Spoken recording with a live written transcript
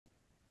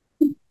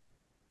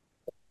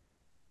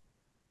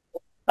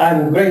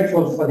I'm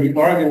grateful for the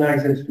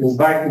organizers to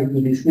invite me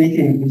to this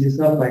meeting. This is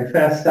not my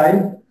first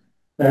time.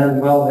 And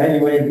well,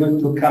 anyway,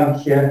 good to come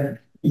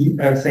here,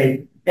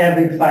 say,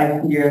 every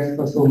 5 years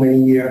for so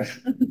many years.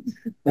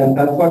 And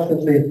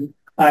unfortunately,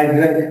 I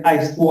drank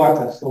iced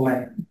water, so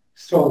my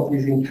throat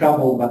is in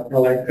trouble, but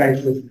well, I try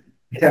to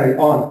carry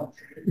on.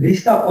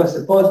 This talk was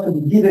supposed to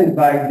be given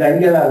by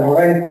Daniela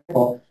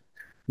Lorenzo,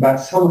 but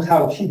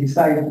somehow she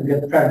decided to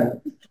get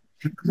pregnant.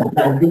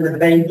 I did a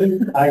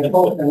baby. I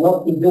told her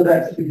not to do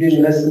that. She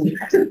didn't listen.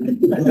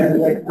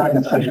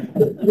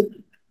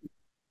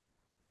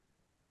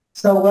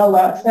 So, well,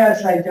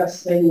 first I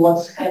just say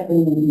what's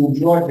happening in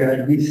Georgia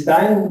at this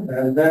time,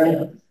 and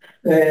then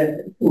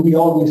we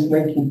always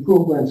make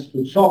improvements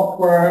to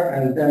software,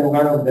 and then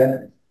one of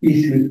the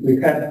issues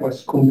we had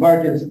was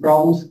convergence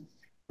problems,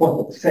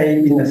 for, say,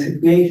 in a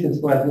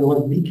situations where there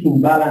was big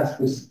imbalance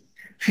with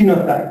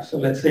phenotypes. So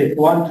let's say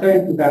for one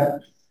trait, we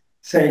have,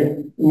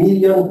 say, 1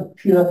 million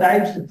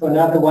phenotypes, for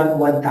another one,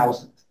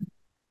 1,000.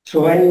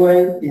 So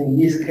anyway, in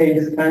this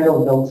case, kind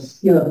of those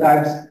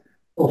phenotypes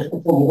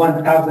from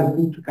 1,000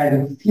 need to kind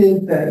of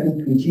filter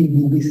into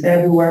GBVs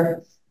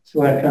everywhere.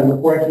 So I'm kind of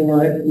working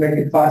on it to make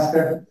it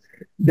faster.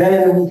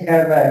 Then we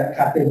have a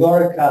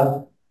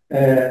categorical,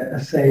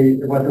 say,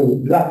 what we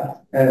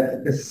block, a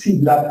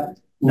CBLOC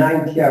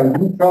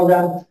 90RD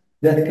program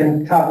that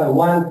can cover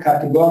one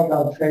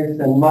categorical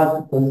trait and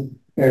multiple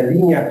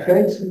linear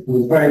traits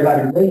with very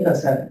large data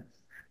set.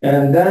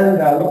 And then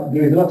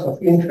there is lots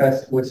of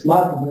interest with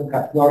multiple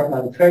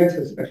categorical traits,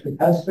 especially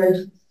health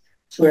traits.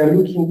 So we're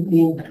looking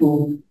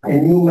into a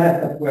new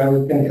method where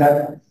we can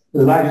have a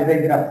large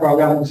data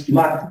program with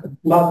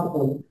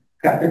multiple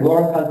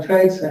categorical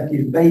traits that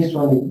is based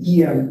on an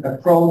EM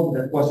approach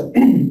that was,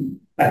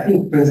 I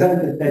think,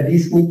 presented at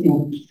this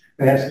meeting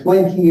perhaps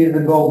 20 years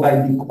ago by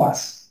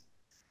DeQuas.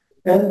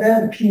 And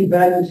then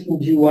p-values in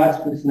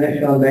GWAS with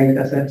national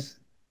data sets.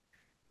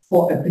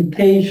 For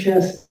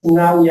applications,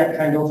 now we are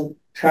kind of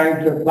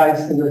trying to apply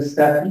single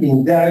step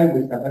in dairy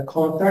with a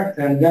contract,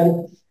 and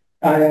then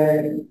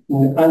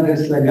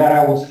Andres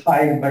Legara was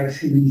hired by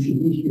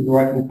CBCD, he's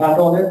working hard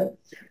on it.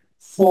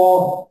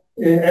 For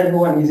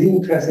everyone is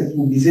interested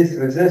in disease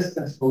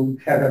resistance, so we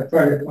have a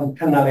project on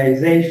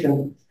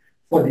canalization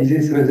for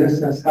disease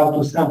resistance, how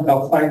to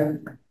somehow find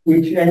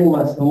which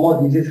animals are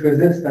more disease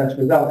resistant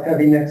without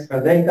having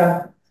extra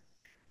data.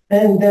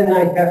 And then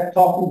I have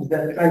topics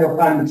that kind of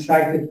I'm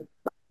excited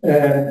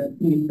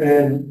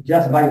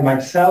just by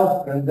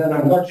myself, and then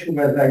I'm not sure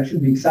whether I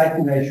should be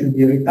excited, I should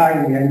be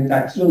retiring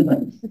anytime soon, but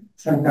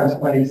sometimes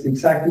one is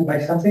excited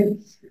by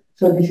something.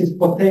 So this is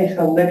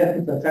potential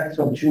negative effects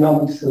of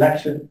genomic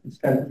selection. It's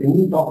kind of a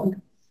new topic.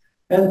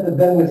 And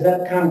then with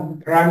that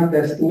comes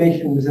parameter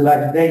estimation with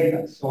large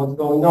data. So what's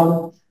going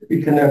on?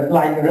 We can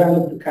apply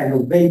REML to kind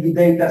of baby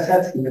data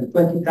sets, even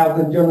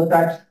 20,000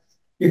 genotypes.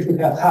 If we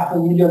have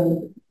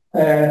 500,000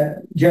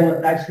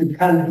 genotypes, we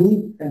can do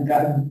it, and there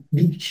are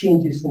big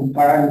changes in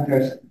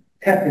parameters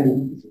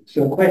happening.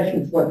 So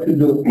question is what to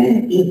do.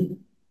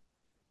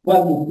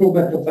 Well,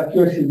 improvement of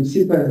accuracy with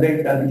sequence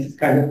data, this is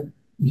kind of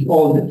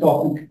all the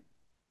topic,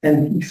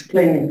 and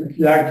explaining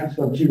peculiarities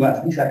of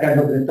GWAS. These are kind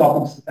of the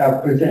topics that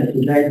are presented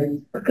today.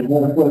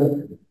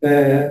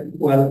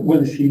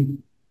 We'll see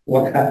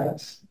what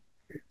happens.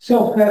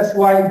 So first,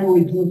 why do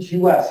we do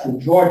GWAS in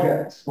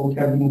Georgia? So we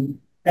have been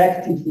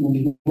active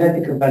in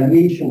genetic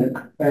evaluation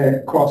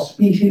across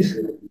species,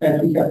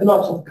 and we have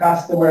lots of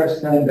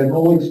customers, and the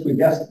goal is to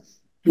just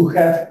to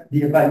have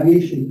the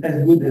evaluation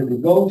as good as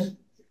it goes.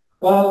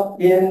 Well,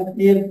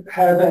 in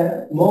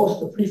have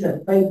most of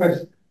recent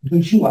papers do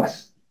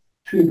GWAS.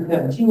 So you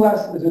have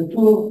GWAS as a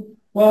tool.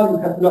 Well, you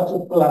have lots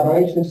of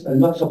collaborations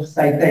and lots of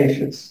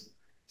citations.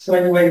 So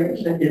anyway,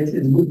 it's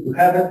good to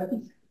have it.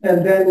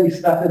 And then we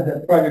started the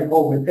project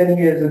over 10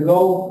 years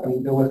ago,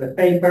 and there was a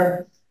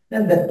paper.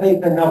 And that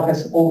paper now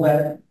has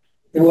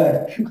there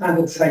were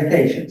 200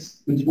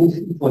 citations, which means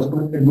it was a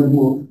good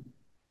move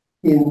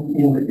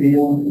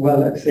well,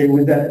 let's say,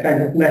 with that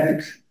kind of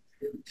metrics.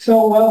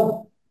 So,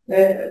 well,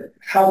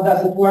 how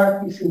does it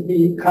work? We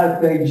simply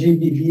calculate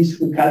GBVs,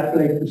 we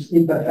calculate the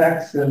sleep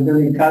effects, and then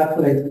we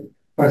calculate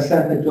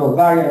percentage of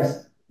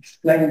variance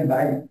explained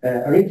by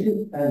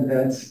origin, and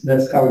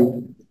that's how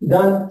it's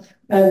done.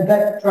 And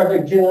that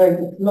project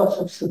generated lots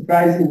of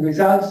surprising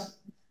results.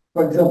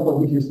 For example,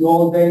 this is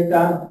raw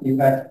data. We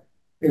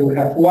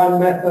have one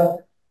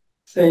method,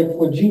 say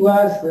for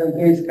GWAS, and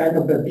there is kind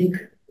of a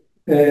big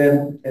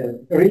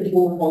origin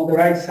on the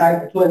right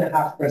side,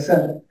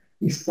 2.5%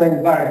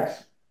 explained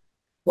variance.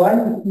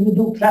 When you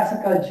do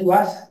classical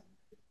GWAS,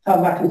 how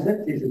much is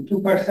it? Is it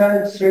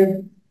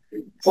 2%,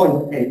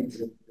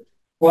 3.8?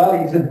 Well,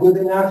 is it good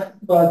enough?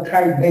 Well,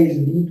 try base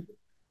B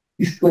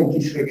is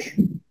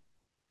 23.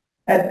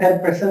 At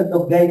 10%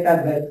 of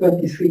data, the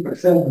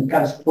 23%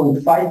 becomes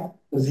 0.5,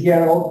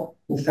 0,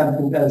 and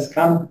something else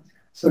comes.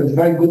 So it's a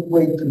very good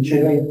way to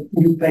generate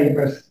new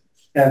papers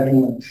every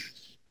month.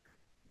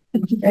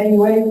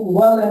 Anyway,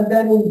 well, and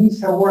then we did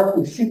some work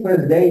with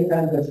sequence data,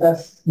 and the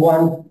first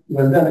one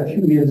was done a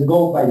few years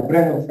ago by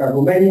Breno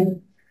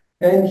Fragomeni,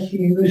 and he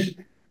used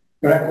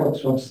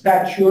records of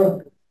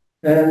stature,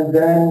 and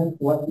then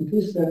what it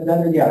is, and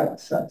then, yeah,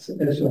 so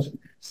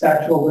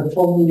stature over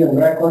 4 million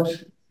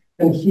records,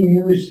 and he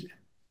used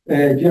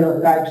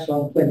genotypes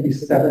on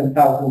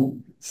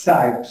 27,000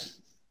 sites.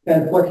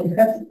 And what he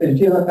had, the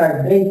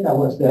genotype data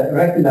was the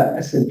regular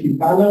S&P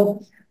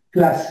panel,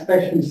 plus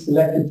specially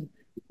selected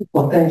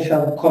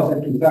potential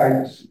causative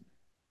values.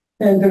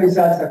 And the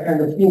results are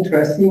kind of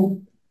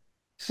interesting.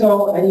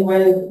 So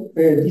anyway,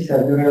 these are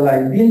the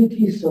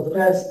reliabilities. So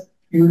first,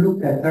 you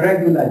look at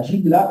regular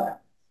GBLAP,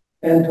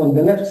 and on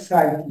the left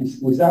side is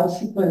without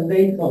sequence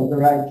data, on the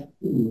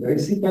right,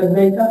 sequence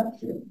data.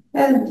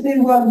 And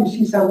then, well, you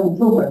see some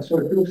improvement. So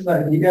it looks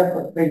like the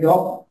effort paid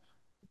off.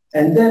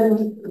 And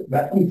then,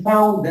 but we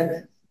found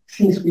that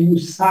since we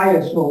use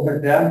science over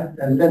them,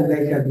 and then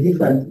they have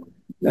different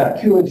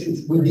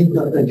accuracies, we did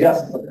not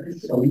adjust for that.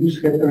 So we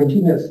use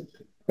heterogeneous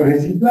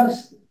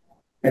residuals,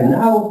 and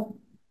now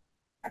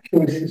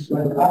accuracies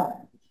went up.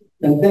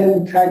 And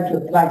then we tried to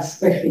apply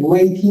special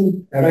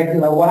weighting, a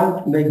regular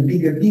one, to make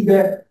bigger,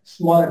 bigger,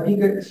 smaller,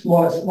 bigger,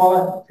 smaller,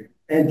 smaller.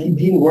 And it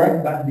didn't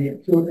work, but the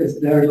accuracies,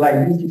 the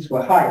reliabilities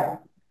were high.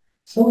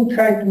 So we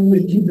tried to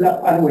use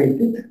GBLAP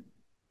unweighted,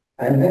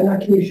 and then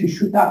accuracy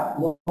shoot up,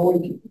 no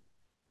weighting.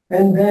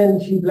 And then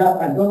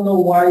GBLAP, I don't know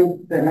why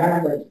the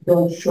numbers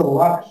don't show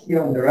up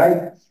here on the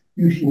right,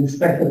 using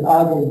special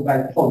algorithm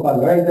by Paul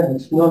Valraden,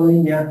 it's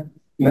nonlinear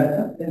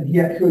method, and the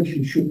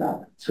accuracy shoot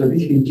up. So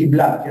this is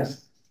GBLAP,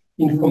 just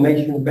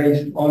information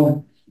based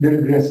on the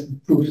regressive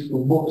proofs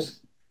of both.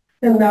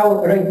 And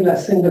now regular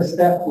single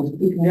step with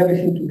putting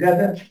everything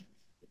together,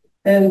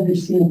 and the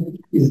scene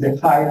is the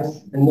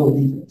highest and no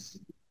difference.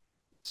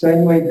 So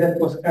anyway, that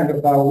was kind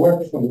of our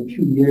work from a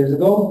few years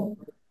ago.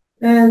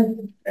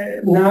 And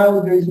now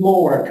there is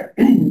more work.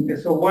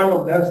 So one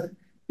of those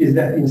is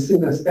that in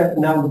single step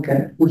now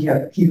we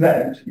have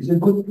p-values. Is it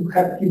good to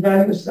have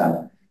p-values?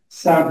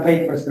 Some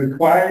papers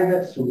require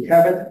that, so we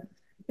have it.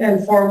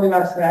 And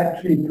formulas are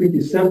actually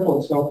pretty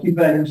simple. So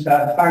p-values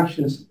are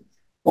functions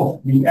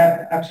of the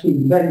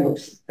absolute value of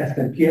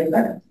S&P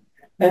effect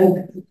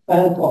and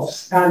of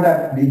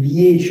standard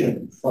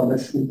deviation for the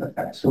slip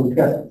effect. So we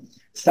have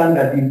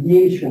standard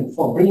deviation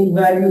for ring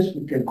values.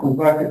 We can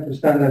convert it to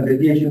standard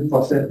deviation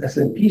for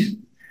S&Ps,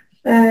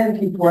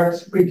 and it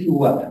works pretty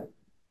well.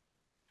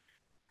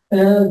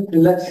 And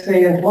let's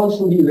say, and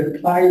also we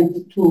apply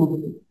it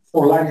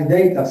for large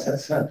data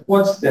sets. And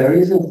what's the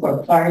reason for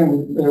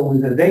applying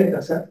with a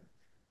data set?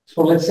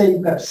 So let's say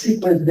you have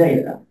sequence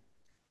data.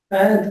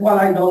 And well,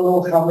 I don't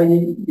know how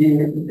many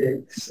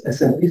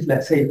S&Ps,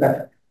 let's say you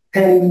have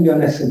 10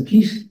 million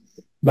S&Ps,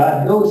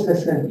 but those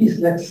S&Ps,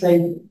 let's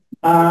say,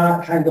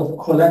 are kind of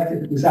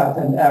collected without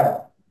an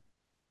error.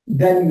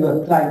 Then you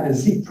apply a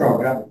Z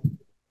program.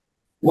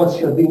 What's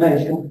your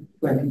dimension?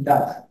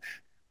 20,000.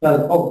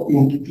 Well,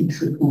 in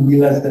pixels will be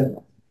less than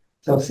that.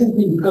 So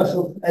simply because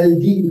of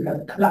LD, you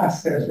have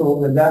clusters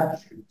over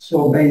that.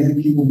 So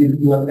basically,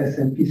 individual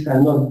S&Ps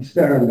are not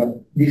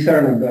discernible.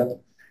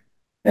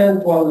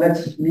 And well,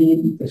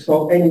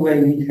 so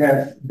anyway, we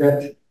have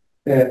that,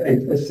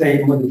 let's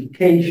say,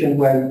 modification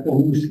where you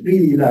can use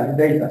really large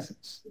data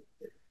sets.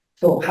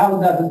 So how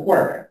does it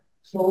work?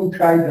 So we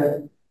tried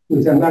that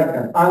with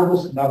American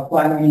Angus, about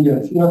 1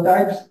 million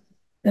phenotypes.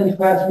 And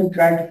first we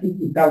tried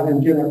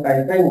 50,000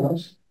 genotype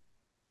animals.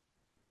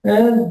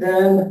 And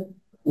then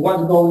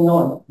what's going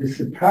on? The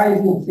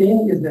surprising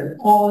thing is that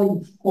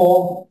only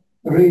 4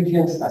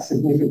 regions are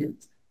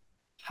significant.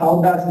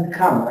 How does it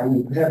come? I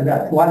mean, we have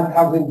that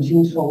 1,000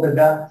 genes over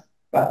there,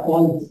 but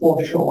only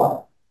 4 show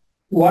up.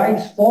 Why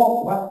is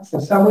 4? Well,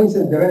 for some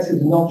reason, the rest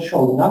is not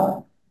showing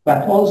up,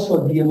 but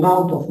also the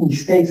amount of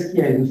mistakes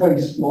here is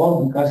very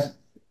small because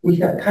we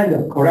have kind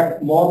of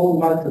correct model,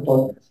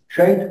 multiple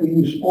trait. We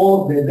use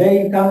all the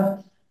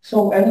data.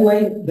 So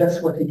anyway,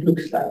 that's what it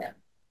looks like.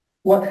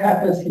 What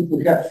happens if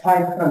we have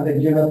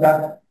 500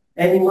 genotype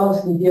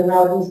animals in the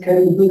analysis?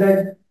 Can we do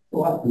that?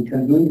 Well, we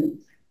can do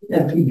it.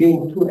 And we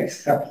gain 2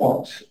 extra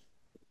points.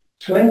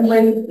 So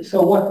anyway,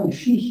 so what we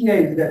see here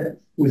is that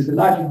with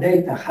large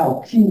data,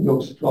 how clean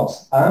those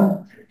plots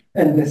are.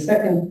 And the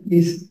second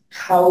is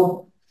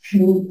how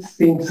few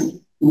things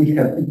we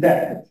have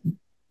detected.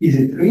 Is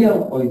it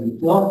real or is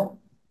it not?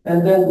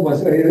 And then there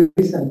was a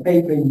recent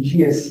paper in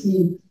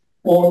GSE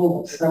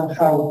on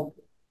somehow,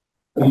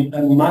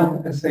 a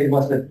month, let's say,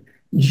 was that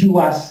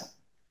GWAS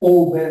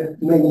over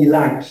many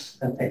lines.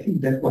 And I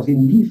think that was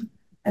in beef.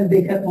 And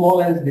they had more or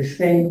less the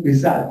same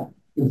result,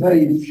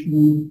 very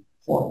few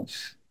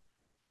points.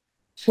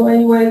 So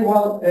anyway,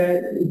 well,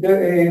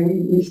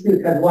 we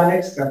still had one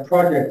extra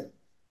project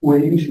where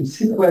we're using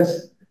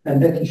sequence,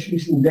 and that is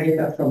using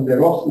data from the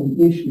Roslin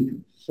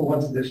Institute. So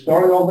what's the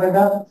story over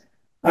that?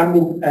 I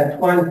mean, at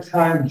one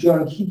time,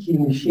 John Hickey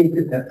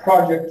initiated a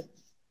project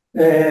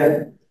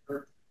with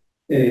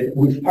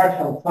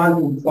partial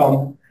funding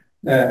from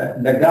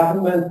the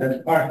government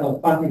and partial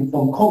funding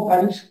from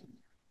companies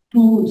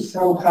to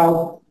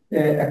somehow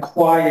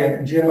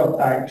acquire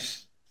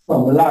genotypes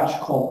from large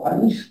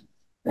companies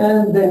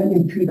and then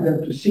impute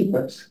them to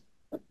sequence.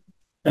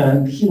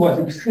 And he was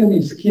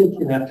extremely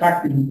skilled in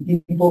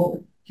attracting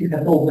people. he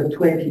had over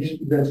 20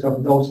 students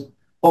of those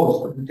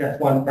posts, just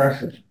one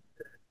person.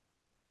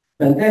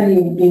 And then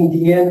in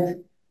the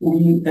end,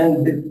 we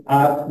ended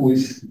up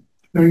with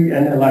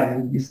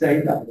re-analyzing this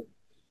data.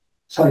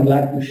 So I'd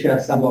like to share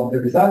some of the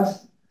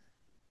results.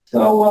 So,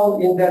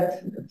 well, in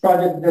that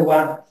project, there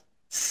were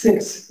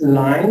 6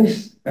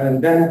 lines,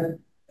 and then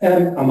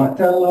M are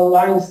maternal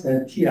lines,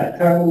 and T are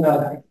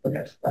terminal,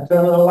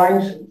 paternal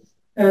lines.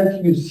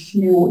 And you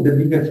see the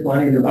biggest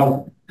one is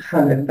about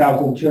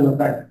 100,000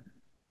 genotype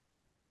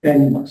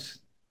animals.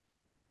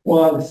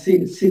 Well,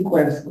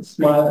 sequence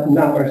small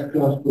numbers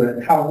close to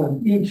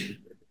 1,000 each,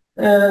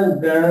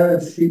 and then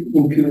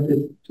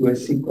imputed to a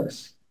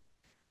sequence.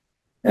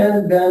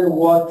 And then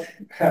what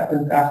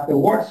happened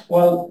afterwards?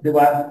 Well, there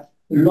were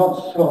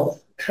lots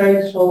of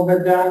traits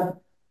over there.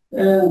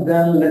 And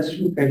then let's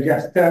look at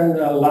just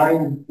terminal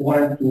line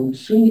 1, 2,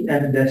 3,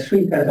 and the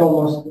 3 has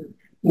almost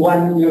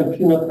 1 million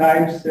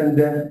phenotypes, and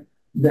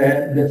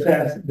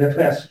the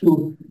first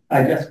 2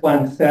 are just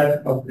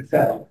 1/3 of the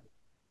cell.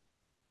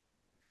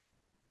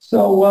 So,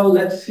 well,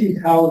 let's see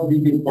how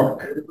did it work.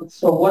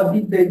 So what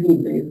did they do?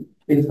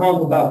 They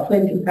found about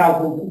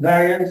 20,000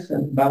 variants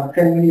and about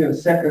 10 million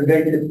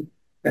segregated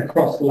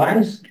across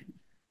lines.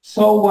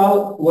 So,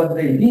 well, what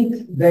they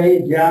did, they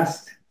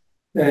just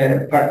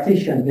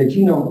partitioned the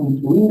genome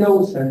into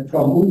windows, and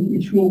from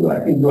each window, I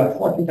think there were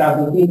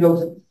 40,000 windows,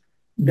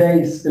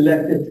 they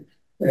selected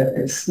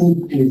a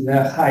SNP with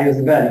the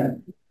highest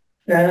value.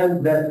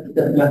 And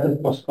that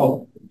method was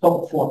called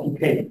top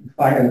 40K, if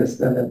I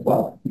understand that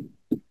well.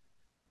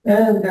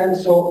 And then,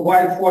 so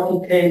why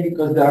 40K?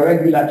 Because the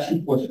regular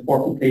chip was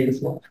 40K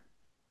as well.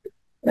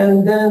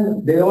 And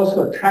then they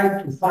also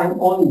tried to find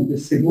only the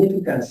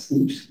significant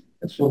SNPs.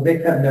 So they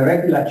have the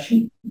regular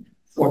chip,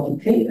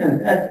 40K,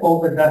 and add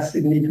over that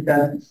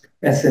significant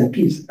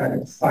SNPs,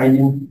 and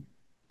finding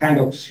kind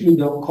of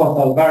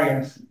pseudo-causal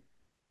variants.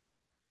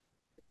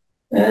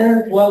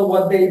 And well,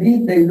 what they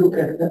did, they look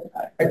at the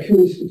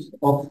accuracies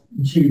of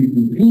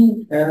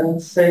GDV and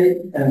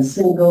say, and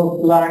single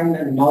line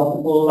and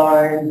multiple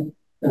line,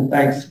 and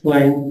I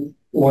explain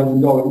what's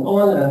going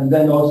on, and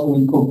then also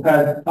we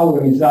compared our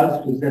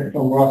results with that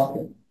from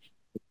Roscoe.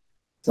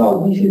 So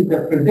this is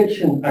the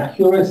prediction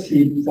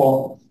accuracy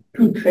for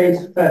 2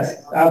 traits.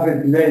 First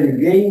average value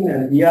gain,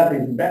 and the other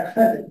is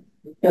backfed,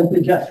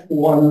 and just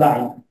 1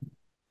 line.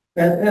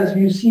 And as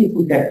you see, if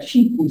we have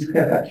cheap, we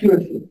have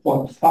accuracy of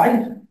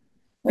 0.5.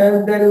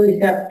 And then we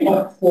have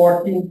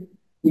 0.40,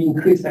 we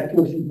increase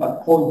accuracy by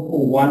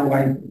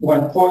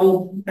 0.01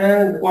 point.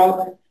 And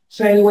well,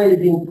 so anyway,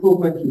 the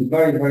improvement is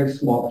very, very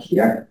small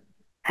here.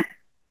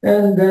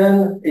 And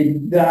then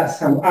it does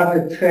some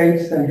other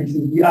traits, and this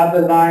is the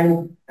other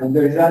line, and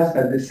the results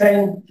are the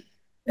same.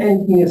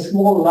 And in a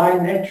small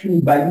line, actually,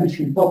 by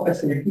using top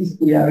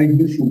SNPs, we are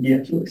reducing the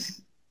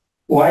accuracy.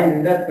 Why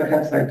is that?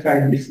 Perhaps I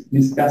try to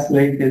discuss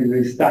later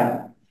this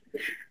time.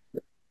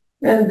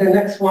 And the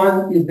next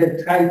one is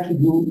they try to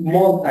do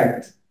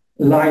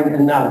multi-line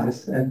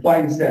analysis. And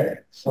why is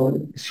that?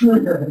 So sure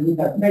that we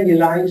have many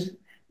lines,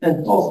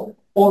 and all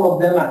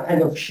of them are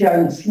kind of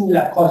sharing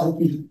similar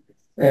causative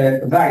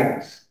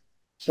variants.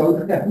 So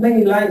if we have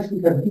many lines,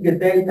 we have bigger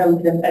data,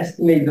 we can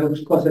estimate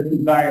those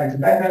causative variants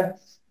better,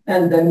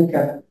 and then we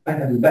have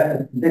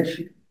better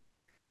prediction.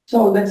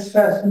 So let's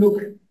first look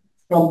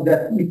from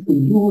that. If we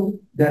do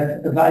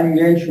that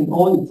evaluation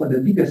only for the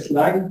biggest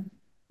line,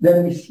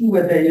 then we see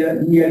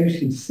whether we are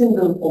using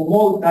single or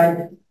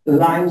multi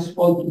lines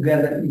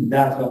altogether. It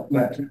does not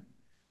matter.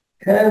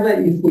 However,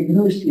 if we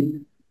use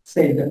it,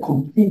 say the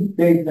complete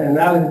data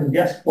analysis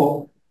just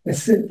for a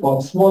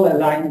smaller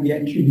line, we are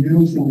actually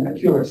losing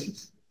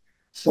accuracies.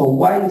 So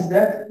why is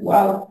that?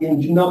 Well,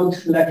 in genomic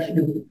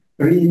selection,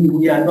 really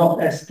we are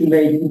not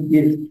estimating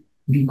it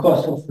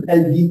because of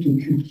LD to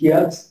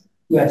QTLs.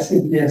 We are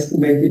simply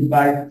estimated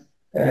by,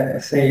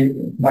 say,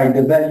 by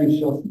the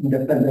values of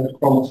independent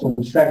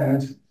chromosome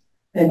segments,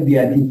 and we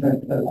are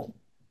different a lot.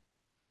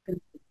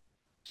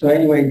 So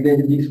anyway,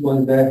 then this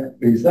was the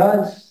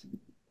results.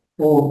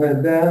 Over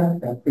there,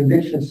 the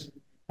predictions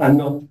are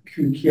not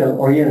QTL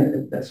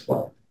oriented. That's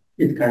what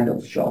it kind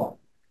of showed.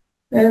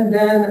 And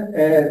then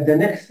the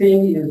next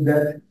thing is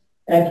that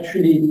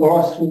actually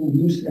Roswell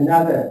used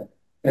another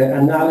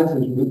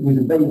analysis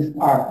with base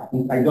R.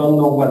 And I don't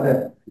know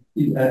whether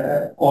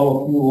all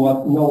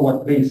of you know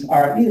what base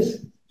R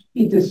is.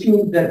 It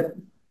assumes that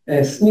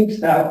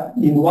SNPs are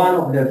in one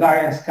of the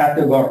variance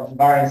categories,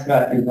 variance,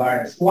 relative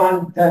variance,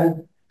 1,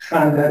 10,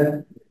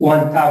 100,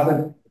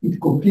 1,000. It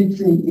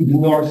completely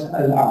ignores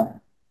LR,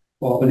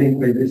 or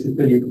liquid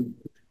disequilibrium.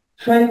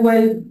 So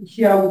anyway,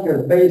 here we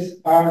have base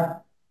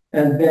R,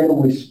 and then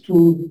with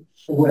 2,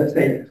 so let's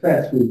say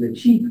first with the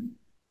cheap.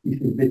 This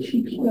is the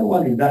cheap.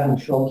 Well, it doesn't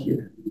show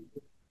here.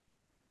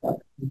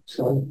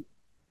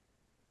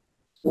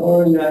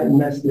 Sorry, I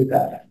messed it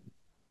up.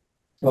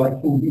 So I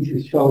think this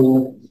is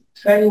showing.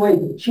 So anyway,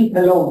 the chip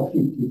alone,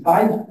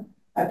 55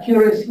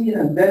 accuracy,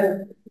 and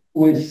then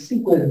with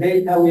sequence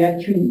data, we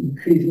actually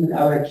increasing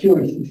our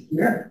accuracies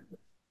here.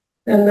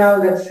 And now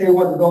let's say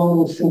what's going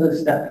with single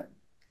step.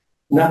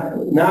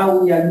 Now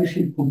we are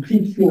using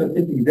complete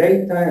phenotypic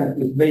data, and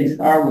with base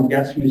R, we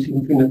just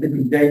using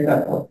phenotypic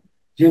data for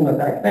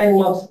genotype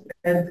animals,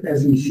 and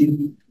as we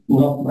see,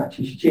 not much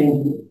is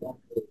changing.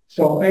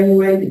 So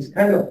anyway, it's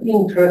kind of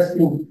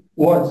interesting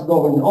what's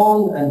going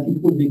on, and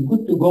it would be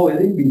good to go a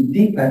little bit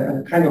deeper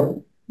and kind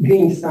of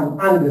gain some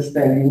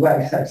understanding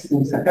why such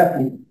things are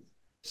happening.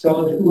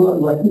 So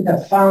what we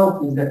have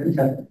found is that we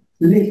have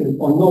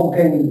little or no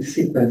genetic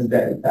sequence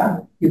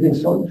data, even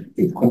so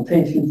it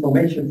contains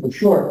information for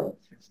sure.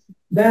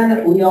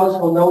 Then we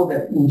also know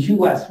that in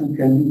GWAS we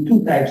can do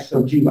two types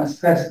of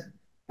GWAS. First,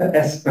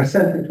 as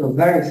percentage of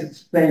variance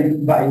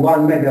explained by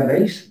 1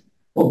 megabase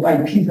or by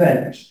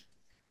p-values.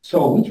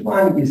 So which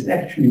one is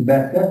actually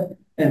better,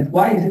 and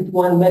why is it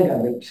 1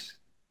 megabase?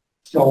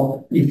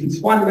 So if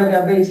it's 1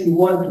 megabase, you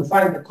want to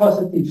find a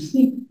causative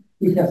seq,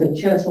 we have a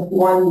chance of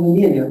 1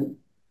 million.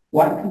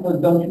 Why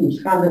people don't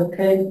use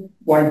 100K?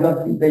 Why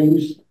don't they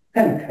use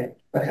 10K?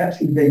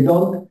 Perhaps if they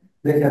don't,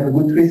 they have a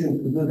good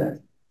reason to do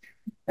that.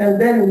 And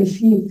then we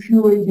see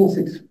few regions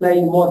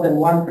explain more than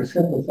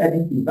 1% of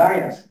additive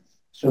variance.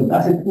 So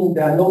does it mean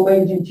there are no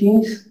major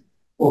genes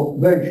or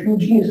very few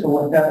genes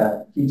or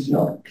whatever? It's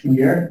not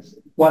clear.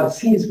 Well,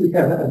 since we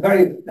have a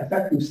very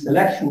effective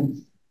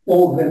selection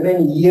over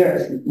many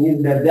years, it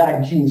means that there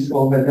are genes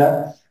over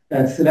there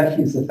and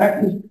selection is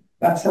effective,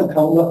 but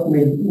somehow not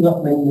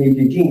many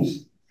major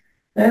genes.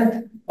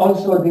 And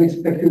also there is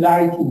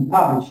peculiarity in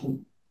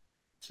publishing.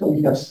 So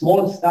we have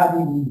small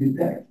studies, we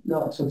detect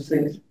lots of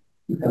things.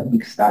 We have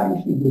big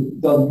studies, we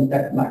don't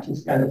detect much.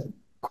 It's kind of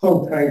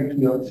contrary to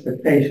your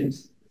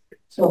expectations.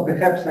 So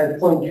perhaps I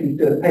point you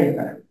to a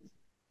paper.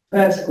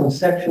 First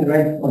conception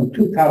rate on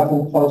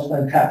 2,000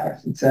 Holstein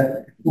heifers. It's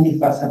a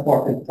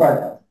NIFA-supported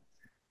product.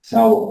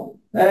 So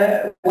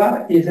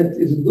what is it?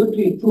 Is it good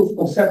to improve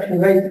conception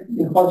rate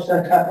in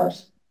Holstein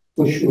heifers?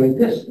 For sure it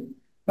is.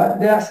 But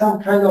there are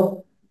some kind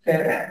of,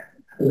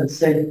 let's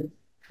say,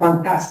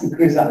 fantastic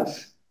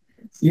results.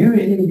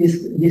 Usually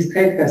this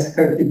trait has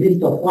fertility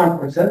of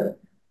 1%,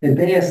 and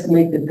they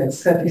estimate it at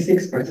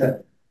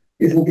 36%.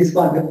 Isn't this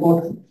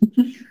wonderful?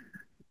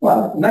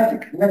 Well,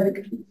 magic.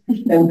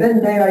 And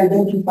then they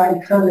identified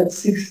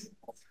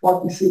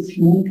 146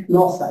 unique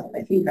loci.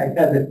 I think I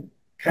had it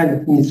kind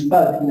of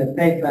misspelled in the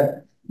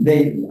paper.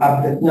 They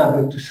upped that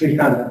number to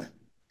 300.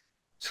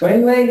 So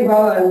anyway,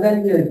 well, and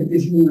then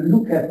if you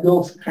look at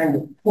those kind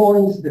of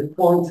points, the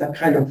points are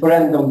kind of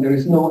random. There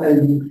is no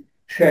LD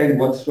shade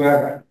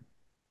whatsoever.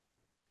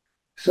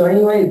 So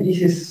anyway,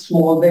 this is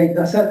small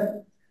data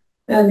set.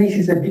 And this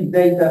is a big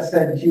data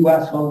set,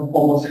 GWAS on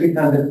almost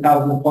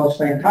 300,000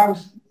 Holstein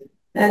cows.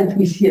 And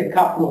we see a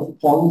couple of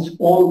points,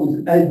 all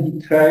with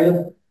LD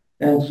trail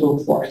and so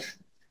forth.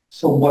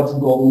 So what's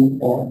going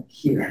on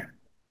here?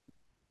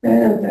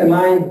 And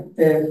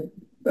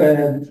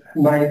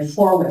my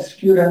former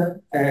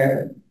student,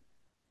 Ivan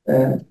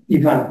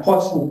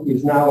Pocnik, who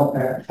is now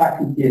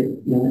faculty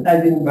in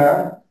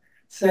Edinburgh,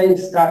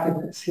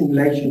 started a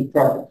simulation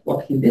project.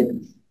 What he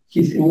did,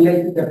 he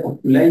simulated a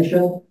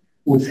population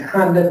with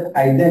 100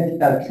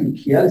 identical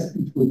QTLs.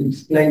 It would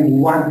explain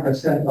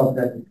 1% of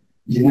the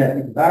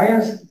genetic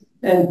variance,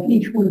 and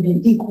each will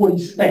be equally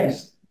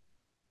spaced.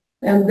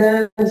 And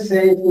then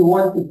say if we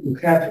wanted to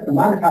have a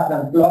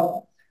Manhattan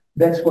plot,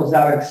 that was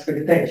our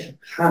expectation,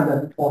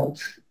 100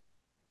 points.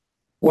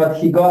 What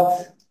he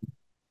got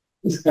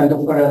is kind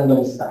of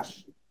random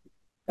stuff.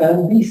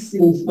 And this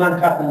is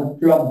Manhattan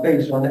plot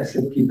based on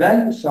SNP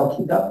values. So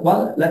he thought,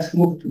 well, let's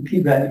move to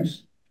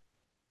p-values.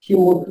 He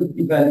moved to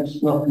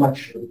p-values, not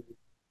much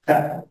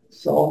happened.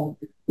 So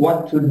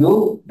what to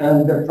do?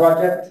 And the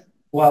project,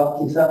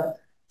 well, is that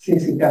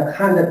since he got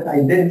 100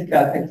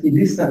 identical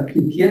equidistant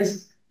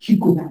QTLs, he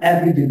could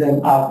average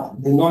them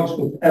out. The noise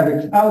would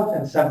average out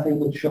and something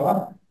would show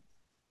up.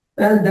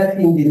 And that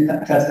indeed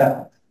has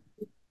happened.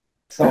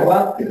 So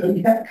well,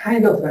 we have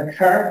kind of a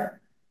curve.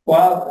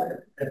 Well,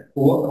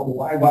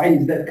 why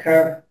is that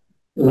curve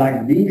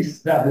like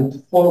this? Does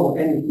it follow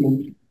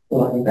anything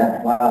like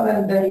that? Well,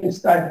 and then you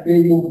start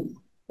reading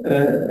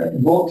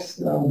books,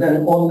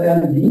 then on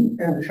LD,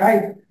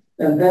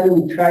 and then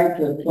we try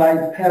to apply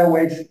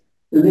pairwise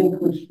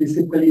linkage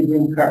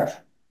disequilibrium curve.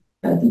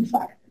 And in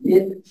fact,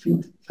 it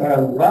fits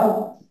fairly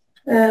well.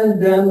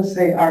 And then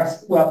say R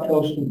square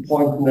close to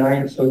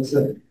 0.9, so it's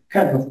a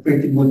kind of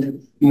pretty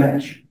good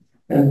match.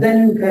 And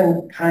then you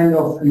can kind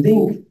of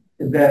link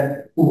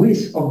the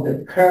width of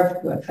the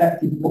curve to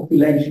effective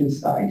population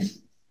size.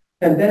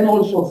 And then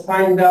also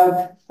find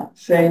out,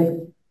 say,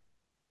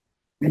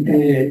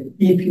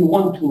 if you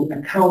want to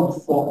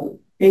account for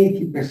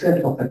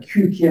 80% of the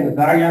QTN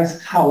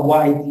variance, how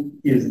wide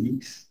is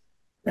this?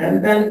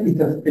 And then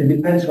it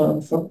depends on,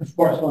 of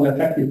course, on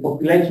effective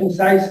population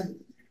size.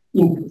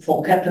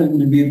 For cattle, it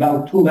will be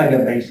about 2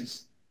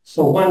 megabases.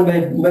 So 1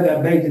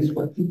 megabase is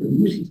what people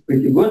use, it's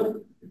pretty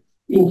good.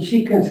 In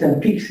chickens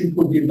and pigs, it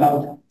would be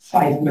about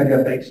 5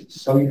 megabases.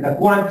 So you have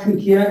one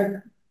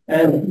QTN,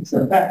 and its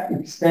effect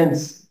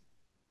extends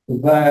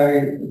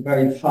very,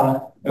 very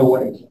far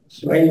away.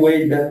 So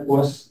anyway, that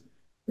was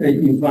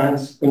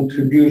Ivan's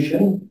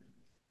contribution.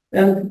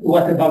 And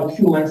what about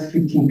humans?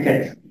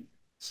 15K.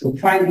 So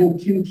finding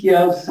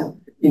QTLs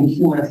in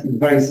humans is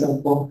very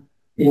simple.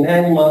 In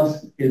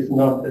animals, it's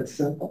not that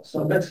simple.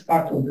 So that's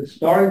part of the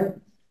story.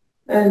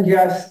 And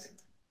just,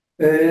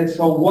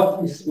 so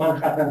what is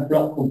Manhattan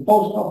plot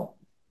composed of?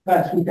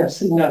 First, we have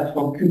signals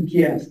from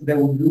QTNs that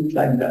would look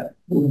like that.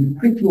 They would be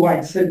pretty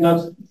wide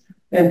signals.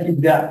 And if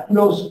they are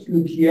close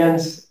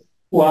QTNs,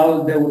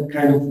 well, they would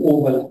kind of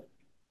overlap.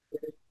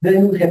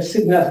 Then we have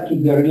signals to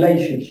the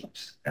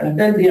relationships. And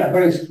then they are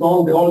very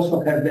strong. They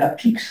also have their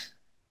peaks.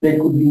 They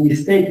could be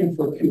mistaken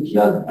for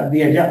QTL, but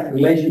they are just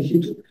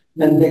relationships,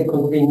 and they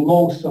contain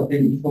most of the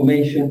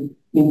information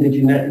in the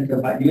genetic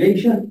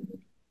evaluation.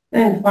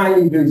 And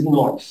finally, there is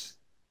noise.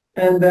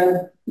 And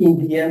then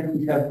in the end,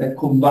 we have the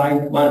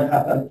combined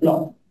Manhattan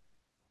plot.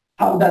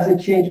 How does it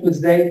change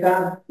with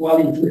data? Well,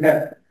 if you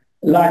have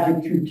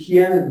larger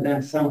QTN,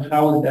 then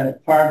somehow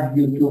that part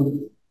due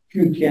to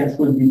QTNs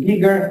will be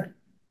bigger.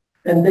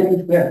 And then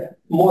if we have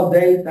more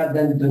data,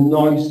 then the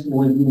noise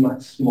will be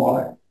much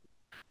smaller.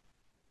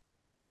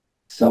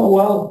 So,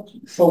 well,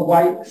 so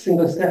why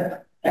single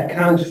step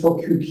accounts for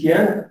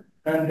QTN?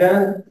 And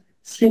then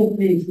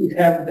simply if we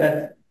have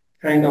that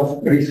kind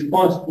of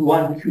response to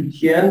one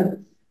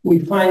QTN, we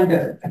find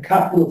that a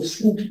couple of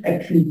SNPs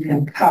actually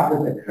can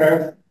cover the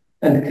curve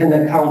and can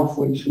account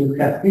for it. So we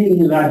have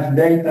really large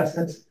data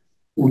sets.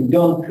 We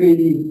don't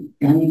really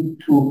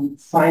need to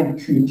find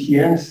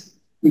QTNs.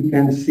 We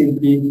can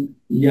simply,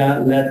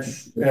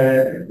 let's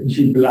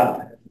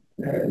GBLAT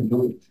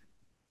do it.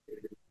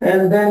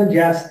 And then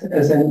just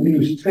as an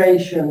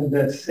illustration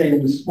that say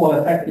with small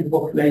effective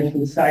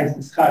population size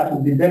is hard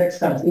to detect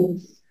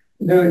something,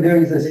 there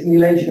is a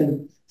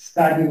simulation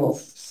study of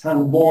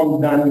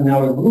sunborn done in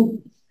our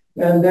group.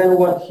 And then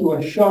what he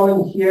was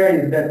showing here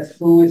is that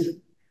through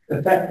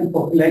effective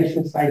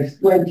population size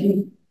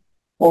 20,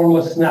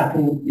 almost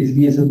nothing is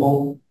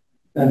visible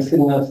and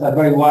signals are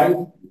very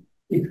wide.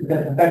 If you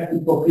have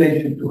effective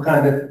population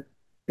 200,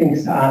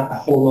 things are a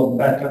whole lot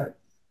better.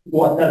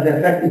 What are the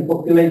effective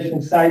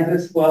population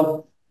sizes?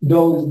 Well,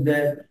 those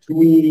that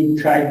we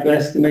try to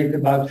estimate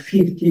about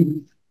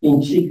 50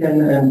 in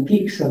chicken and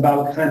pigs,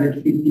 about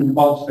 150 in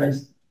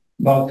horses,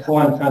 about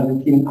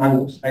 100 in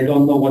angus. I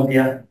don't know what they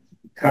are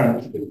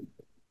currently.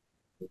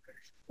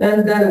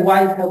 And then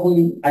why have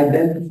we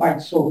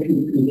identified so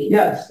few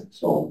QTLs?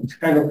 So it's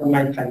kind of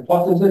my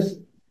hypothesis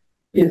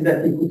is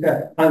that if we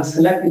have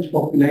unselected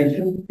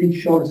population, it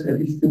shows a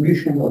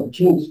distribution of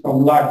genes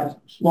from largest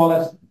to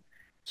smallest.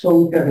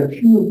 So we have a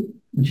few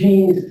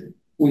genes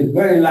with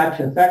very large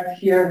effect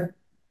here,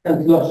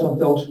 and lots of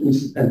those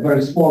with a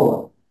very small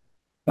one.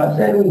 But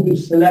then we do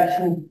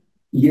selection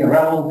year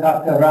round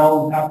after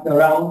round after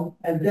round,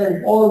 and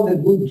then all the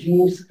good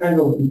genes kind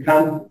of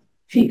become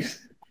fixed.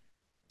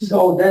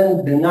 So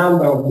then the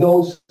number of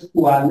those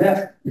who are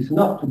left is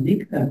not too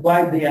big, and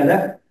why they are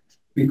left?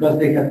 Because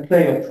they have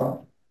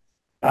pleiotropy.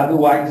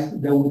 Otherwise,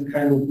 they would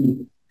kind of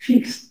be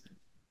fixed.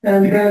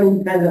 And then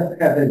we kind of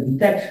have a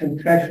detection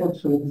threshold.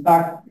 So in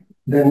fact,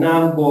 the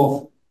number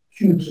of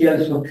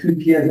QTLs or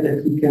QTLs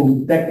that we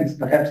can detect is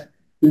perhaps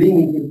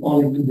limited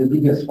only to the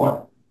biggest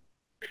one.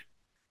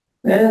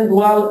 And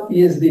well,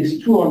 is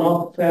this true or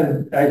not?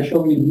 Well, I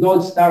show you the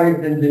old study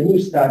and the new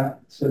study.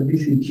 So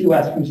this is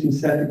GWAS using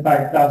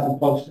 35,000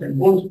 pulse-rate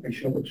bulls. I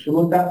show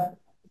absoluta.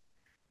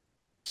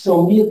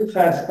 So milk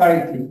fast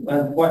parity,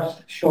 and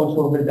what shows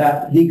over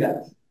that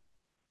ligands.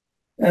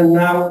 And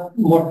now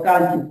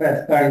mortality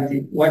fast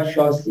parity, what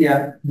shows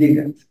here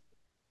ligands.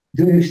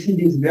 Do you see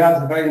these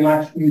graphs very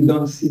much? You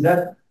don't see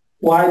that.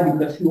 Why?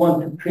 Because you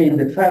want to create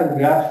the fair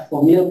graph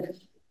for milk.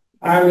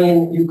 I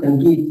mean, you can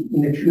do it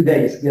in a few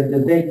days, get the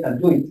data,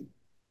 do it.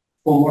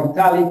 For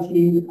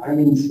mortality, I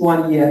mean, it's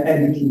 1 year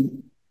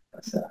editing.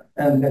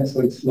 And that's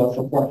why it's lots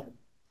of work.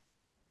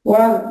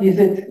 Well, is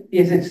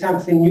it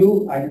something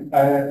new?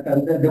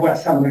 There were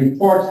some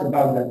reports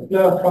about the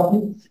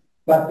pleiotropy,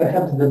 but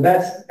perhaps the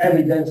best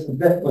evidence of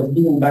that was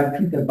given by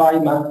Peter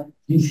Weimann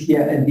this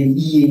year at the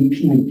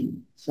EAP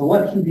meeting. So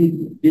what did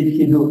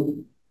he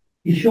do?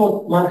 He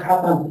showed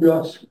Manhattan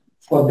plots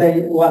for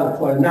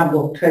a number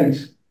of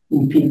traits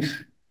in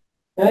pigs.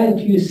 And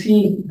you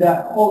see there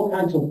are all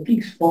kinds of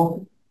pigs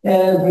for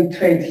every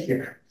trait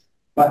here.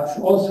 But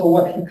also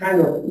what he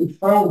kind of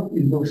found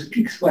is those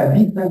pigs were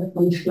different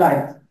for each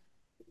line.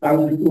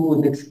 And you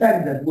would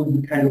expect that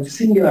would be kind of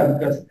similar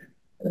because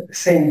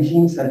same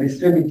genes are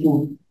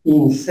distributing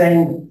in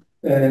same,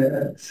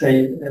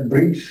 say,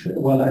 breeds,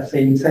 well, I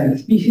say in same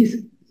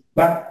species,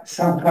 but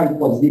somehow it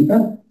was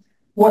different.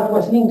 What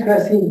was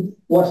interesting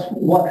was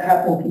what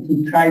happened if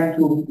you tried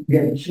to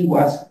get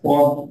GWAS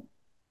for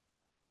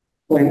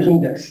an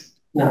index,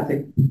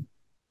 nothing.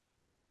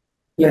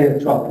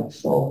 Pleiotropy,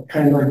 so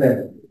kind of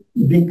the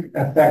big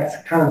effects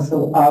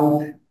cancel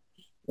out.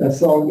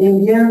 So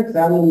in the end,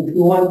 I mean, if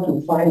you want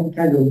to find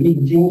kind of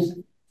big genes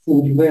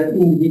in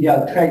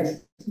individual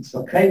traits, it's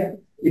okay.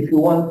 If you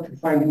want to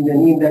find in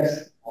an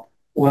index,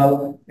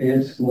 well,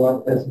 it's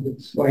not as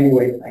good. So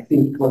anyway, I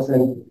think it was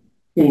an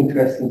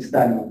interesting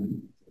study.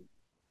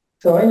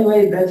 So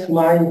anyway, that's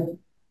my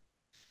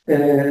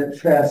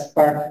first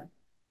part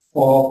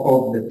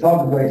of the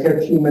talk. Do I have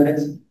a few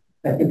minutes?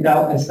 I think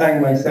I'll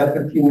assign myself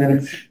a few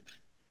minutes.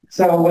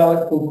 So,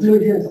 well,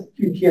 conclusions,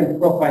 QTN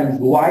profile is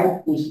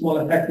wide with small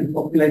effective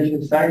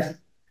population size.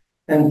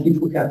 And if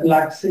we have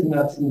large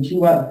signals in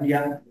GWAS, they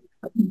are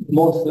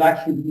most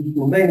likely due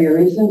to many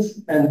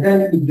reasons. And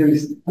then if there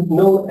is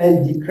no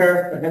LD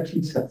curve, perhaps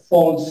it's a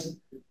false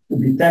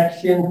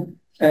detection,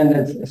 and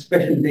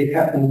especially they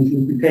happen with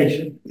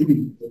imputation.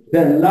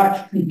 Then large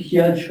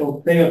QTL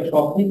show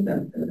pleiotropy,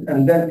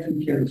 and then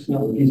QTL is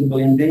not visible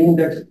in the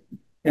index.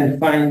 And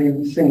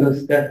finally, single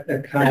step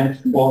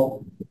accounts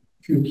for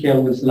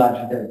QTL with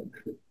large delta.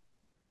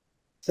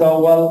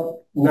 So,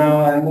 well,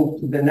 now I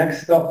move to the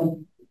next topic,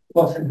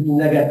 possibly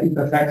negative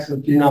effects of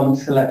genomic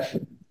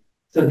selection.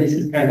 So this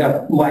is kind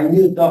of my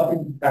new topic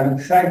I'm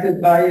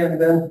excited by, and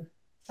then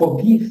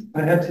for GIF,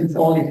 perhaps it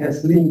only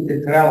has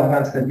limited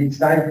relevance at this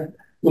time.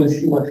 We'll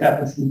see what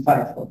happens in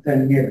 5 or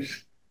 10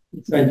 years.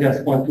 So I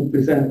just want to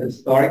present the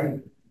story.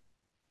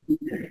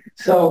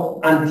 So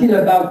until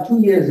about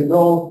 2 years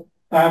ago,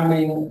 I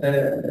mean,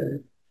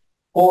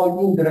 all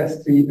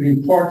industry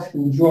reports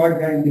in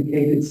Georgia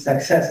indicated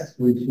success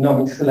with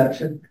genomic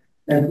selection.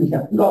 And we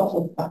have lots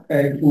of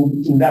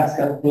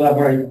industrial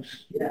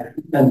collaborators.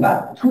 And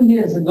about 2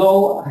 years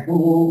ago,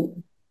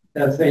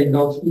 let's say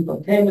those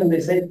people came and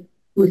they said,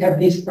 we have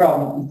this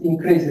problem, it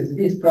increases,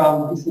 this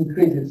problem, it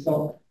increases.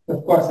 So,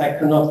 of course, I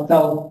cannot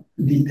tell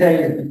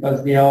details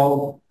because they are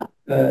all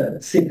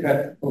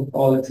secret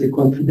or, let's say,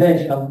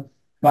 confidential.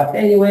 But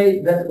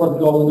anyway, that's what's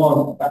going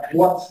on. But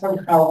what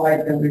somehow I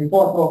can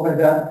report over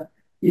that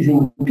is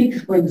in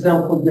pigs, for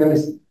example, there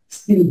is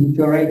still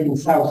deteriorating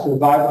sow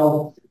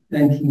survival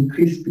and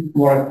increased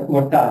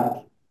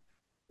mortality.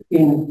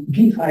 In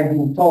GIF, I've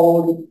been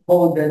told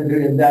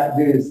that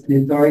there is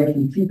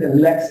deteriorating feet and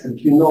legs, and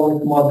you know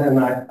it more than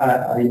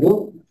I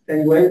do.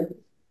 Anyway,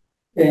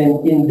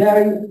 and in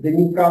dairy, the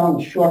new problem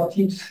is short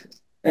teeth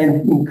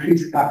and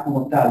increased calf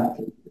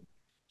mortality.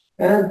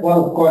 And,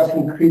 well, of course,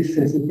 increased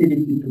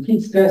sensitivity to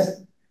heat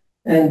stress.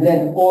 And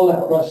then all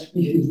across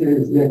species, there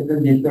is the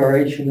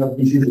deterioration of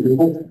disease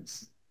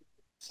resistance.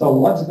 So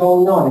what's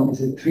going on?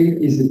 Is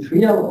it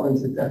real, or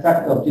is it a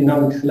fact of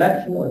genomic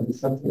selection, or is it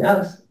something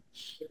else?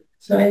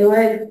 So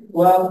anyway,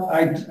 well,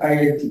 I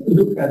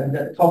look at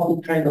the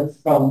topic kind of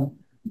from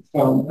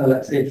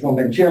let's say, from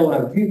a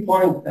general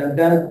viewpoint, and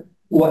then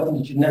what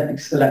is genetic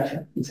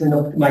selection? It's an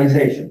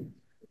optimization.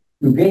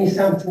 You gain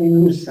something, you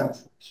lose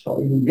something.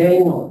 So you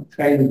gain on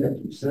traits that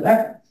you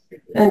select,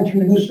 and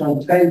you lose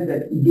on traits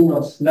that you do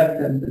not select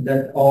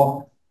that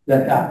are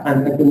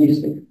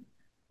antagonistic.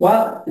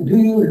 Well, do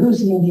you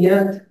lose in the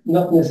end?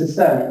 Not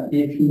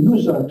necessarily. If you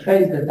lose on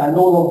traits that are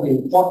no longer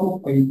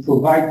important, or you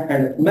provide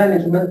kind of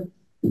management,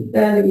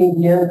 then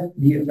in the end,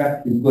 the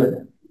effect is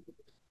good.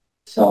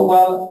 So,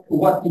 well,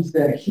 what is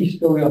the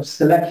history of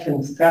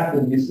selection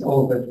strategies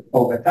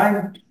over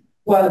time?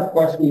 Well, of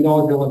course, we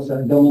know there was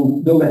a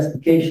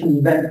domestication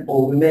event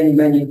over many,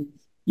 many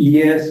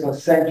years or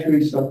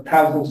centuries or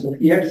thousands of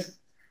years.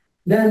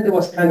 Then there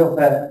was kind of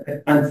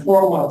an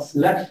informal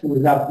selection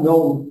without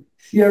known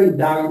theory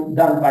done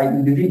by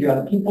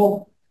individual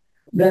people.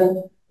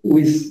 Then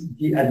with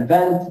the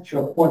advantage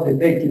of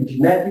quantitative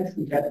genetics,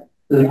 we had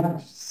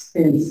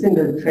large-scale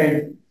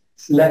single-trait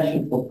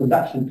selection for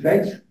production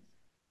traits.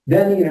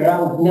 Then in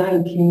around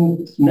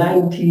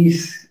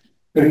 1990s,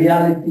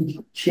 reality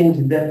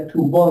changed that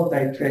to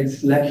multi-trait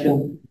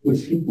selection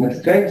with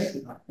fitness traits.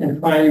 And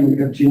finally,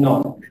 we have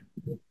genomic.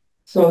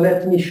 So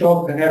let me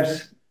show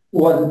perhaps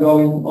what's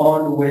going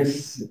on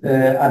with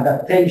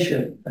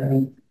adaptation.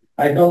 And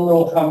I don't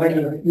know how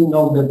many of you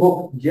know the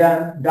book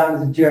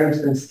Dance, Germs,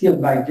 and Steel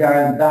by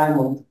Jared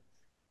Diamond.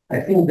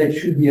 I think that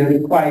should be a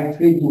required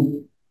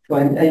reading for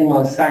an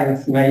animal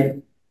science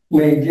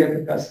major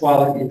because,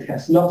 well, it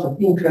has lots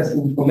of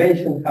interesting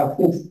information, how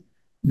things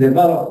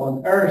develop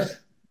on Earth.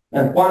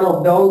 And one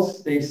of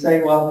those, they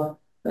say, well,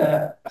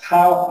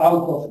 how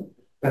out of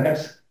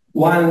perhaps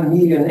 1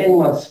 million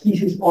animal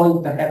species,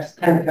 only perhaps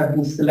 10 have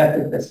been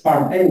selected as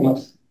farm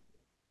animals.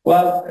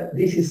 Well,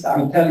 this is,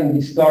 I'm telling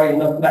this story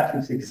not that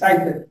is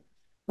excited.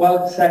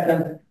 Well,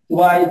 second,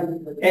 why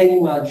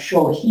animals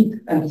show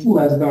heat and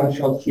humans don't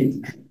show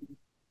heat?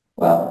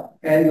 Well,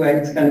 anyway,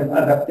 it's kind of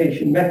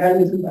adaptation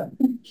mechanism, but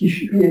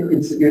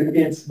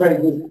it's very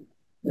good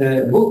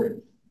book.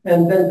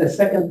 And then the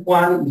second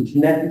one is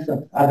genetics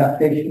of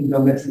adaptation,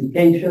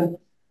 domestication.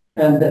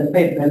 And the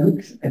paper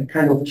looks at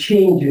kind of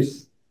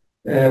changes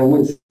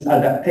with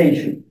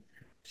adaptation.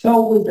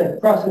 So with the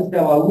process,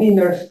 there are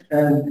winners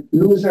and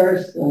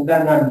losers, and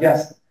then I'm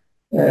just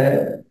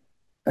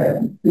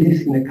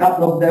listing a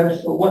couple of them.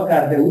 So what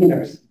are the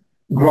winners?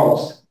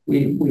 Growth.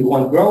 We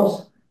want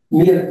growth.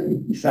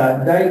 Milk, these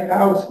are dairy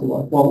cows, we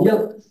want more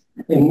milk.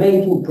 A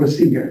mating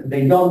procedure.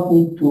 They don't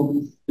need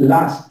to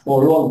last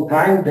for a long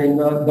time. They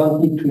don't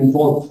need to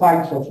involve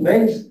fights of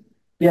males.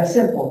 They are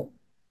simple.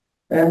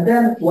 And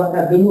then what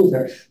are the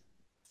losers?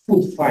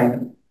 Food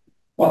finding.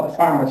 What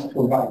farmers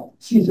provide.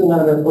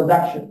 Seasonal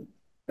reproduction.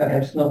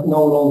 Perhaps no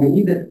longer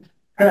needed.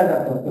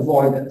 Predator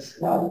avoidance.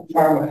 Well,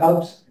 farmer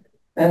helps.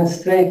 And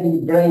strangely,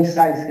 brain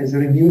size has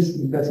reduced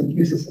because it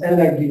uses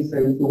energy. So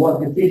if you want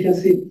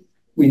efficiency,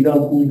 we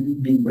don't need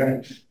big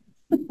brains.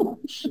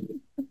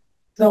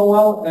 So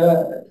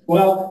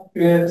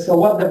so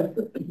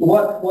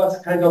what's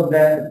kind of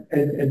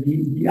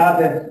the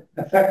other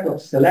effect of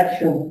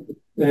selection,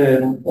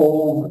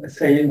 or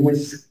say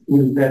with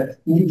that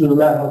middle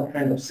level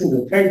kind of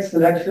single trait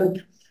selection,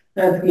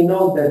 and we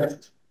know that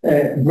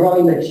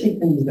growing a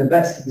chicken is the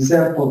best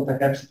example,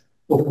 perhaps,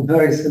 of a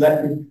very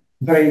selective,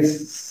 very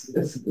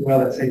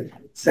let's say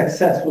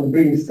successful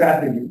breeding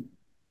strategy.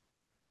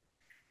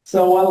 So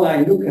I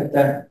look at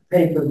the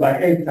paper by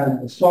Eitan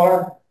and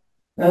Sora.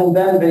 And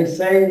then they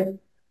say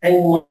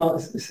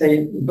animals,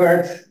 say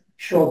birds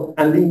showed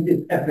unlimited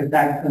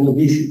appetite and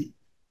obesity.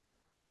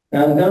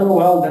 And then,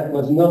 that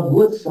was not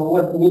good. So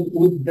what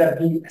would there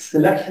be a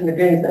selection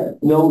against that?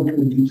 No, it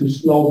would be too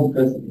slow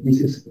because this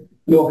is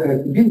low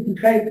heritability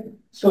trait.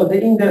 So the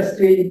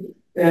industry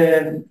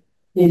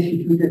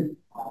instituted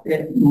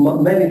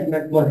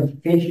management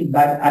modification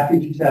by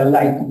artificial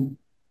lighting.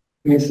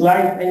 Means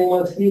light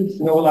animals eat,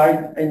 no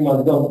light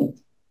animals don't eat.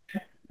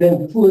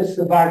 Then poor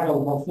survival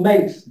of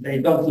mates. They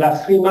don't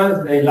last 3 months,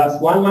 they last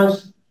 1 month.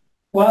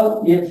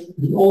 Well, if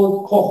the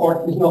old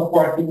cohort is not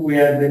working, we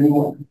add the new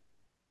one.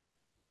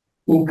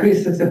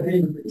 Increased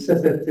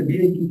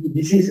susceptibility to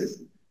diseases.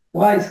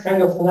 Well, it's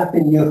kind of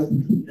nothing new.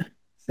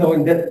 So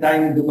in that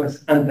time, there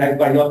was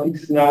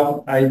antibiotics.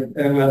 Now,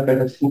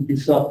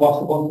 it's not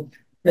possible.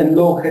 And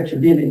low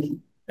hatchability.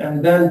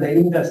 And then the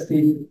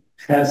industry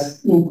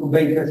has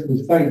incubators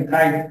with very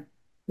tight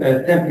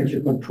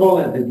temperature control.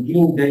 At the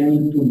beginning, they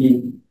need to be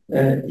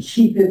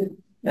heated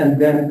and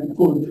then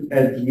cooled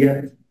at the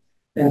end,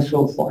 and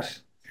so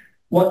forth.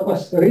 What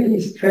was really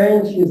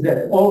strange is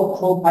that all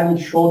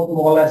companies showed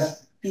more or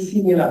less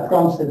similar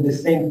prompts at the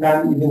same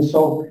time, even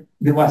so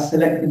they were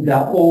selecting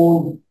their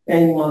own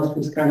animals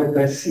with kind of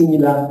a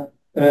similar,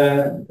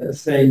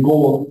 say,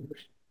 goal.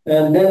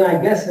 And then I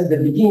guess at the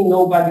beginning,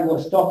 nobody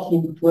was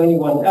talking to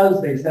anyone else.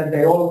 They said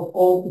they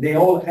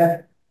all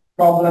had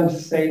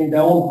problems, say, in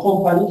their own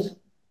companies,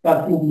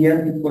 but in the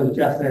end, it was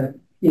just an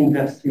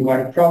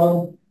industry-wide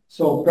problem.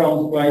 So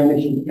problems were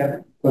initially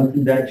kept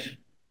confidential.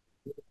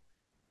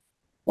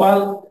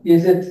 Well,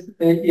 is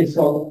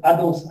are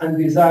those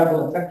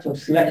undesirable effects of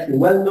selection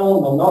well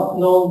known or not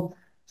known?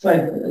 So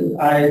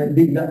I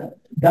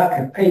dug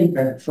a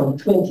paper from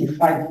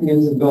 25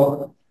 years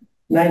ago,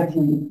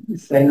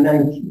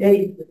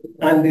 1998,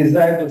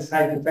 undesirable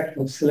side effect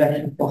of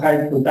selection for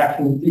high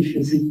production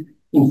efficiency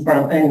in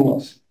farm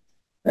animals.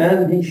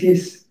 And this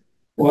is,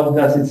 what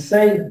does it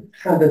say?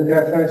 100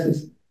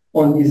 references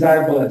on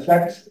desirable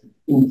effects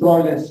in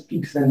broilers,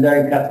 pigs, and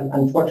dairy cattle.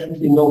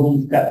 Unfortunately, no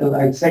beef cattle.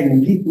 I'd say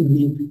beef would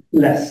be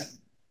less,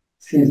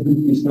 since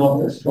beef is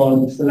not as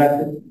strongly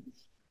selected.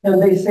 And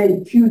they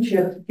say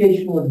future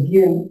application of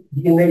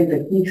DNA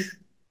techniques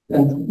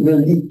and will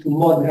lead to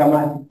more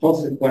dramatic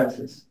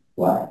consequences.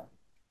 Why?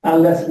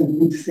 Unless we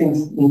put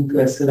things into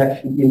a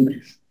selection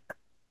interest.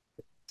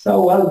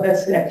 So,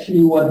 that's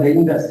actually what the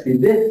industry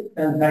did,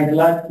 and I'd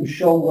like to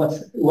show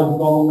what's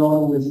going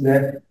on with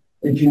the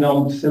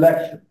genomic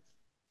selection.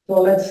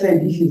 So let's say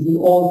this is the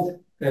old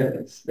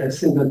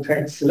single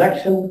trait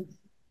selection.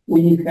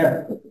 We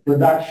have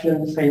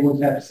production, say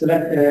we have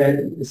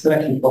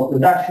selection for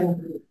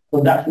production.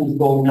 Production is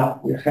going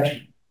up. We have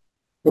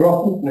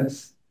raw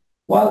fitness.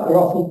 Well,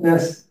 raw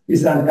fitness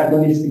is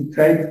antagonistic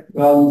trait,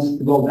 needs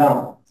to go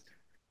down.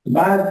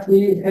 But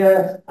we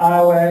have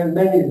our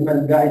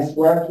management guys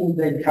working,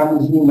 they come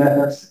with new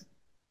methods.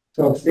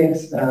 So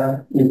things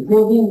are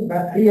improving,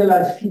 but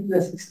realized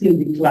fitness still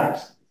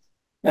declines.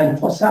 And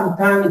for some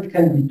time it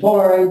can be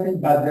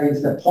tolerated, but there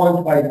is a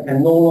point where it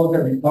can no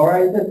longer be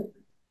tolerated.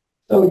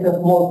 So we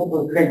have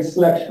multiple trait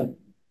selection.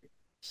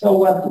 So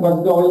what's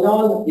going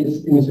on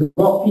is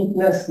raw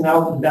fitness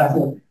now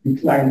doesn't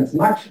decline as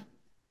much.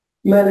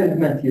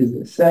 Management is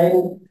the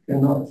same,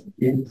 cannot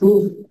be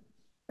improved.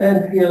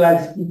 And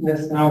realized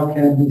fitness now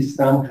can be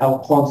somehow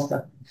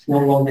constant. It's no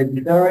longer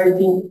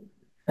deteriorating.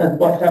 And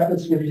what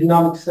happens with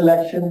genomic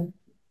selection?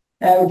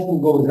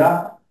 Everything goes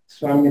up.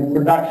 So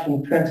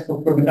production, trends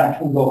for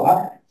production go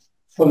up.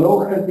 For low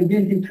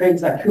heritability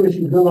traits,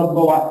 accuracy do not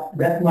go up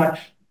that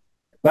much,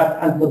 but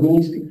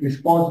antagonistic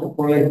response or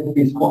correlated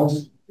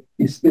response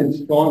is still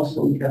strong.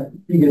 So we have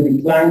bigger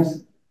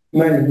declines,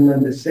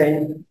 management the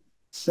same.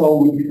 So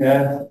we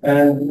have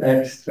an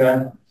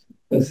extra,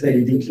 let's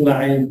say,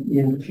 decline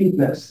in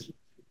fitness.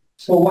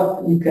 So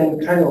what we can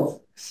kind of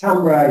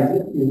summarize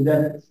it is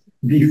that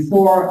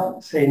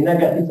before, say,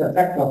 negative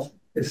effect of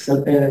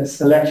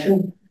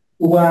selection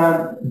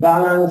were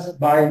balanced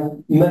by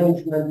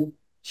management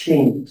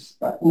changes.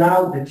 But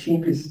now the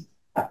changes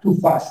are too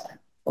fast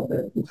for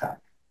them to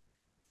happen.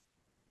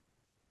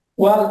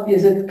 Well,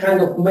 is it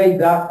kind of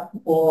made up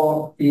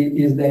or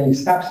is there any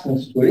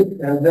substance to it?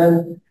 And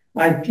then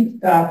I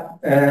picked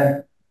up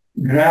a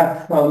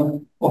graph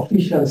from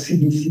official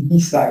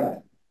CDCB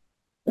site.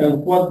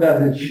 And what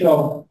does it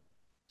show?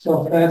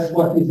 So first,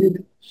 what is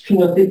it?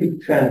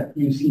 Phenotypic trend.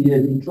 You see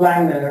a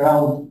decline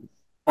around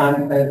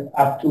and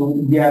up to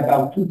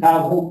about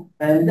 2000.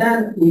 And then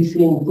we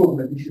see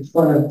improvement. This is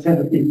for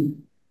alternative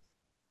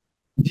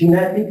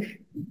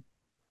genetic.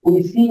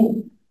 We see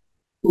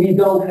we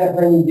don't have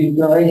any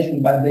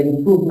declaration, but the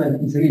improvement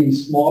is really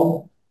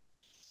small.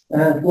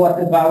 And what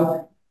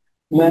about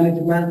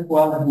management?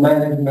 Well,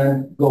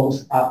 management goes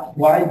up.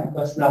 Why?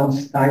 Because now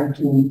it's time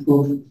to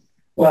improve.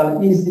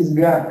 Well, is this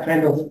graph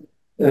kind of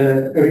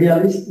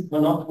realistic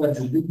or not?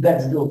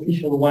 That's the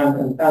official one.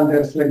 And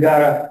Anders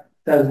Legara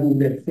tells me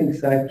that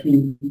things are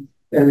actually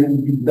a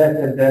little bit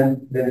better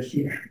than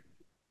here.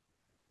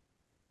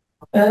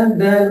 And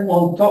then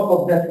on top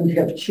of that, we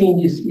have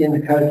changes in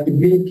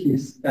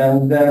heritabilities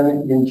and then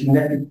in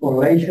genetic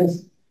correlations.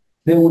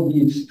 They will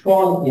be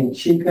strong in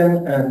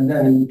chicken and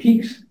then in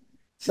pigs,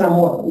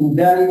 somewhat in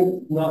dairy,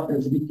 not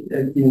as big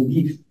in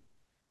beef.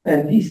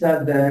 And these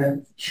are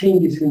the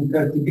changes in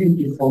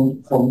heritability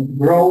from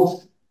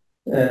growth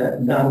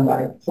done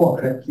by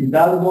Jorge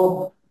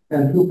Hidalgo.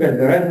 And look at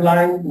the red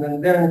line.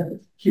 And then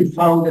he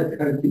found that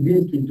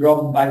heritability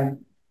dropped by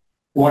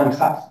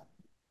 1/2.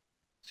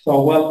 So,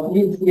 well,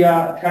 if we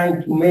are trying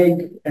to make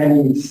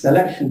any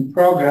selection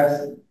progress,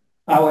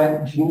 our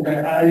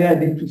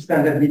added to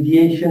standard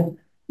deviation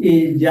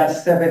is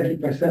just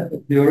 70%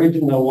 of the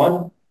original one.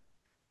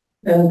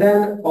 And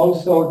then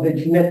also the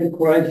genetic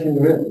correlation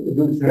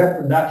with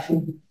reproduction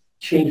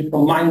changed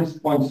from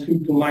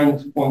 -0.3 to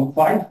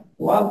 -0.5.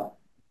 Well,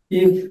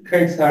 if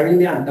traits are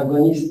really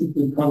antagonistic,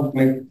 we can't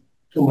make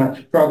too much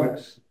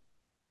progress.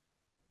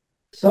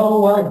 So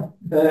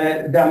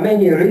there are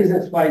many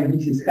reasons why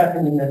this is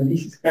happening, and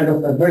this is kind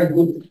of a very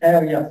good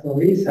area for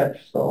research.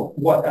 So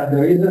what are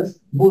the reasons?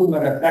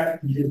 Bulmer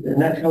effect, which is the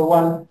natural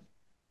one,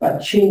 but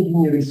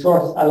changing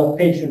resource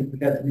allocation,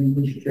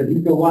 which is a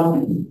bigger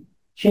one,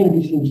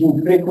 changes in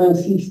gene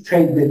frequencies,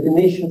 trait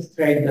definitions,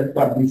 traits that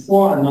were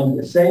before and not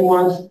the same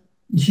ones,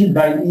 G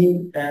by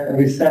E,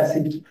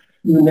 recessive,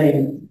 you name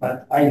it.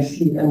 But I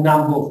see a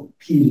number of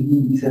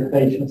PhD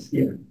dissertations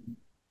here.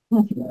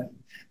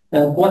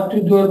 And what to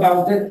do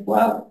about it?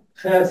 Well,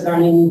 first, I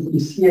mean, if we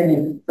see any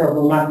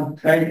problematic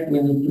trait,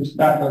 we need to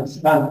start on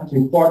standard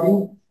reporting.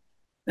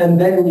 And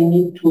then we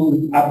need to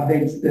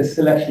update the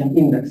selection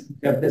index.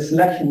 We have the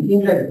selection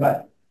index,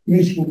 but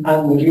using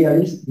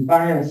unrealistic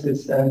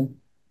variances and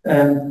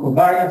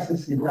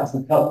covariances, it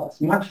doesn't help us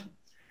much.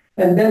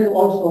 And then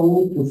also we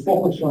need to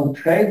focus on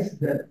traits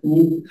that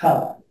need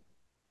help.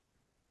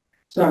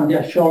 So I'm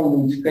just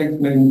showing which traits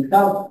may need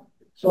help.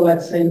 So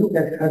let's say, look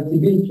at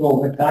heritability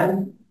over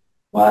time.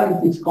 Well,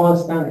 if it's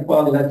constant,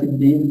 well, let it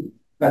be.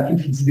 But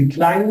if it's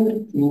declining,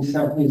 it means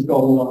something is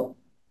going on.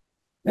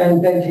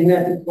 And then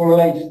genetic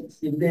correlations,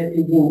 if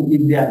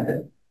they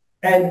are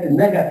and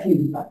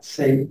negative, let's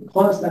say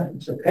constant,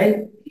 it's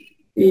okay.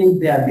 If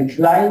they are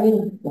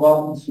declining,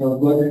 well, it's not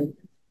good.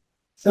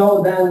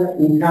 So then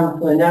we come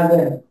to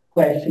another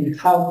question,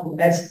 how to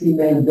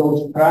estimate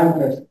those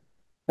parameters.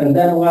 And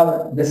then,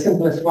 well, the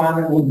simplest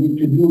one would be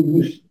to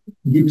use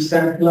deep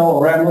sample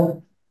or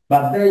REMO.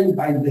 But then,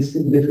 by this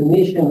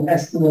definition,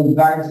 estimate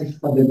variances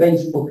for the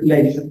base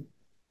population.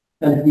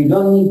 And we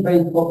don't need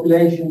base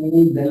population, we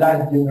need the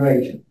large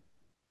generation.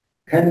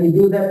 Can we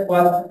do that?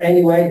 Well,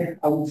 anyway,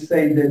 I would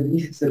say that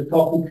this is a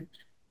topic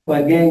for,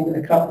 again,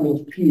 a couple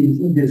of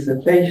PhD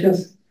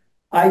dissertations.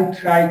 I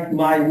tried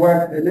my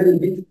work a little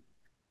bit,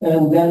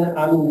 and then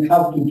I mean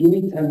how to do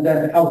it, and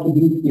then how to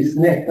do it with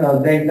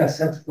national data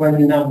sets for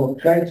any number of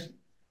traits.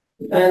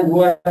 And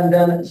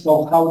then,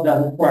 so how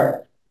does it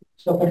work?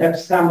 So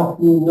perhaps some of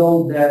you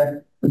know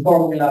the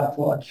formula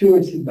for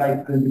accuracy by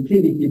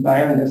productivity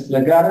by Anders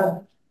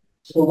Legara.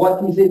 So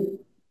what is it?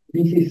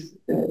 This is,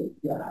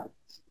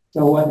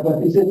 so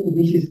what is it?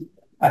 This is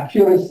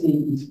accuracy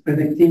is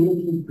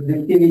predictivity.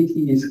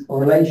 Predictivity is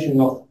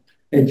correlation of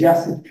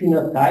adjusted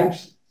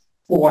phenotypes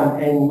for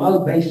one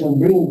animal based on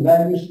bring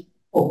values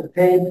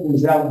obtained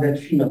without that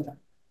phenotype.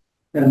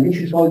 And this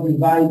is all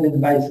divided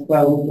by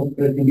square root of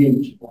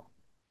predictability.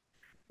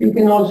 You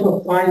can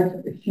also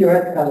find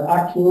theoretical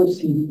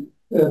accuracy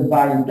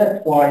by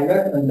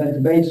Detweiler, and that's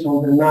based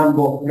on the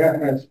number of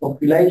reference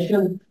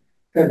population,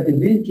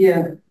 fertility,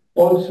 and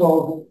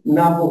also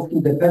number of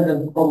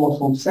independent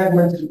chromosome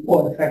segments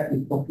or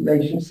effective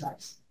population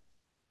size.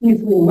 If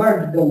we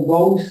merge them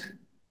both,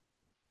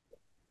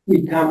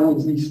 we come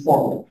with this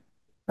formula.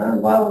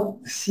 Well,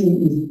 C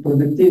is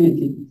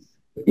productivity.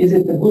 Is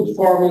it a good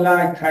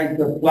formula? I tried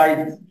to apply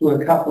it to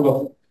a couple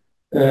of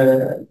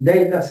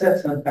data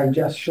sets, and I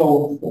just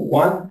showed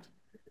one.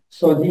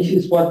 So this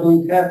is what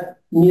we have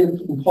near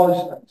to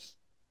Holsteins.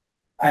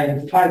 I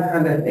have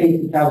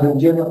 580,000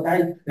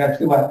 genotypes,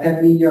 that's about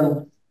 10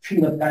 million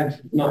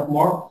phenotypes, if not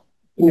more.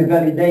 In a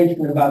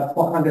validation, about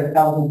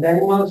 400,000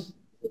 animals,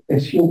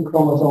 assumed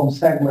chromosome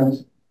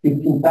segments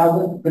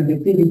 15,000,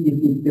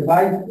 predictivity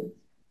 55,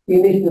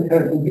 initial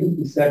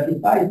heritability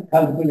 35,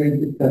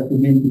 calculated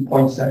heritability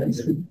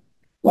 0.33.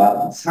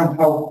 Well,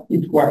 somehow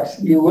it works.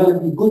 It will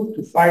be good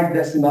to 5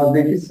 decimal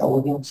digits, I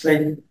would not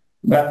say,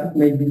 but it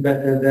may be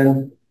better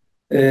than,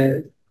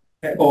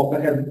 or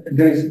perhaps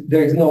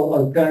there is no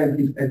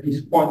alternative at this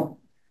point.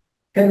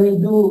 Can we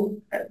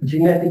do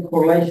genetic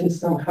correlation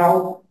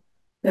somehow.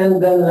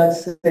 And then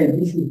let's say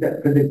this is the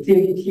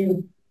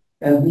productivity,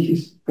 and this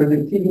is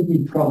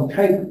productivity from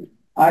trait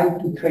I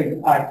to trait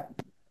I.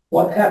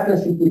 What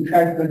happens if we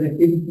try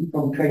productivity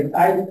from trait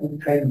I to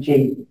trait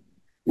J?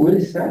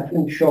 Will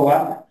something show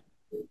up?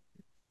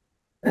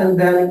 And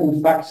then,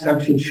 in fact,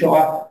 something show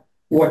up.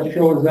 What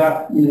shows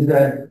up is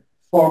a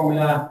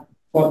formula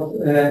for,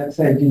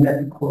 say,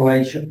 genetic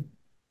correlation.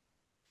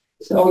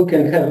 So we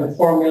can have a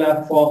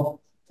formula for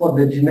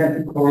the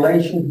genetic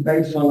correlation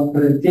based on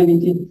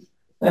productivity.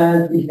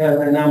 And we have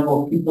a number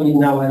of people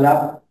in our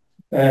lab,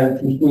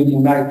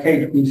 including my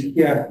Kate, who is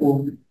here,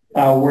 who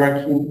are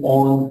working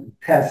on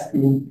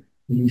testing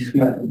this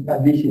method.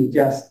 But this is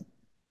just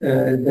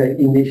the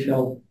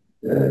initial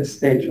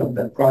stage of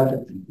the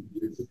project.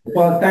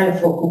 Well, time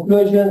for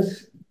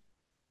conclusions.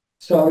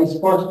 So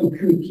response to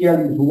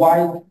QTL is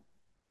wide,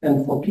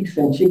 and for pigs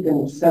and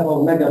chickens,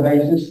 several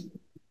megabases.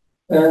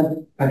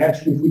 And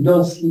perhaps if we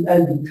don't see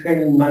LD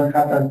trail in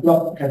Manhattan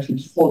plot, perhaps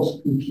it's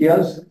false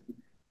QTLs.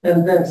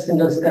 And then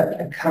single step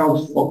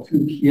accounts for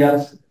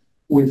QTLs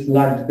with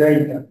large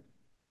data.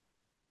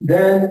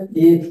 Then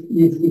if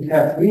we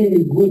have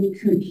really good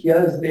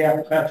QTLs, they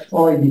are perhaps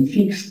already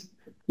fixed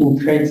in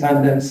traits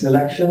under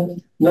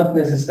selection, not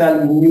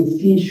necessarily new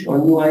fish or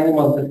new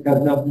animals that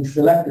have not been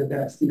selected, they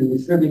are still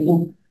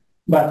distributing.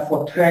 But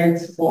for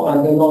traits, for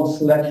underlong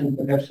selection,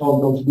 perhaps all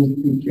those good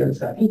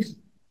QTLs are fixed.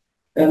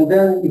 And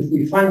then if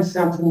we find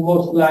something,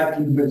 most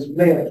likely there's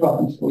player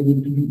tropics, so we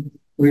need to be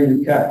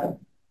really careful.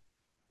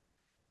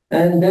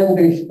 And then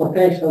there is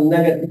potential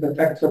negative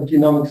effects of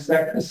genomic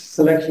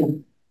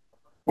selection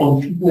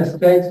on fitness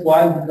traits.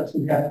 Why? Because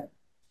we have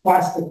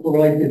faster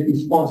correlated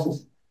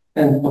responses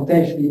and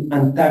potentially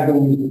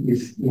antagonism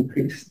is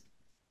increased.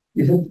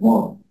 Is it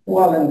more?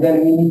 Well, and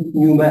then we need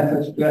new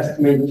methods to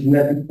estimate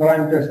genetic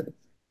parameters.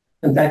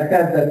 And I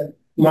heard that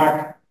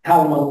Mark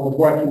Talman was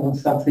working on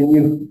something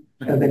new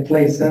at the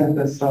Clay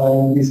Center,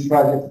 so this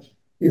project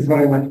is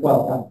very much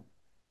welcome.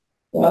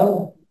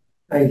 Well,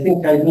 I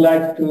think I'd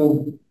like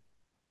to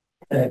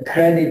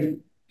credit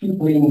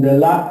people in the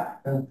lab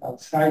and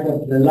outside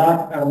of the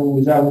lab, and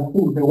without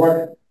whom the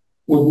work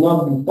would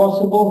not be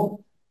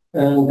possible,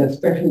 and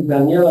especially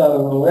Daniela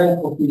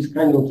Lorenko, who is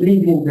kind of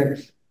leading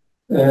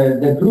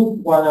the group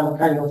while I'm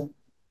kind of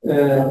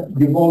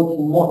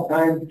devoting more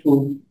time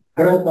to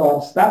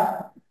curricular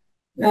stuff.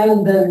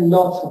 And then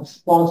lots of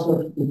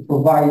sponsors to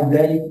provide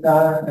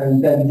data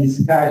and then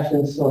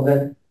discussions so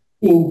that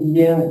in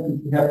the end,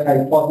 if we have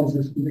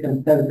hypotheses, we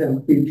can test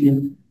them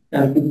quickly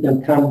and we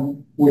can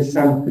come with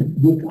some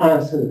good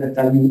answers that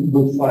are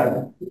good for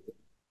everyone.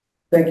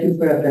 Thank you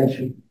for your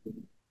attention.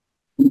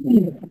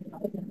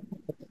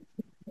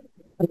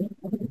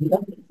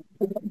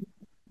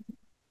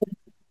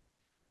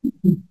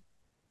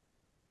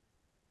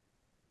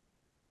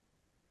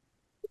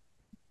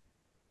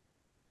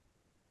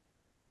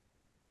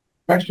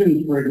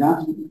 Questions for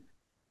Ignacy?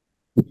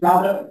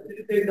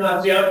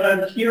 Ignacy,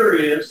 I'm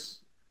curious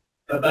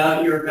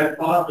about your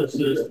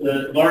hypothesis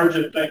that large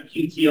effect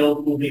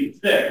QTLs will be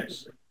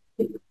fixed.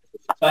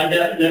 By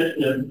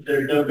definition, if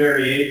there's no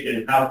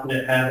variation, how can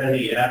it have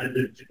any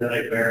additive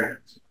genetic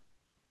variance?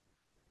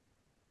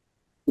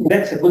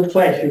 That's a good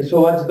question.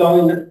 So what's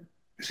going on?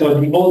 So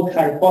the old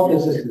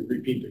hypothesis...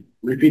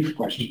 Repeat the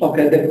question.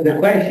 Okay, the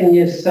question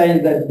is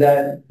saying that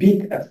the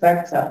big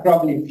effects are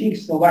probably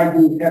fixed, so why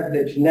do we have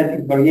the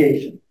genetic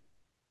variation?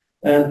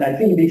 And I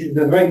think this is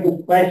a very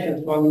good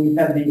question. So we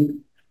have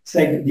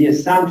the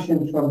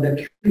assumption from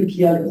the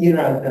QTL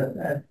era that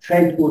a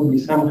trait would be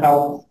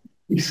somehow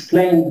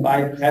explained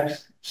by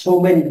perhaps so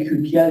many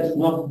QTLs,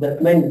 not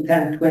that many,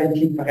 10,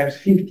 20, perhaps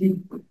 50.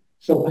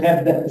 So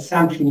perhaps that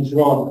assumption is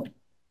wrong.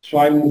 So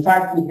in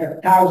fact, we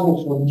have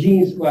thousands of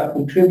genes who are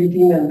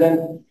contributing, and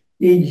then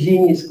each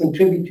gene is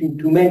contributing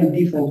to many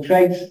different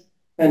traits,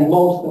 and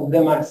most of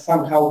them are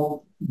somehow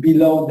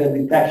below the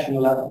detection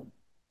level.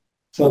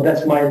 So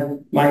that's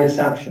my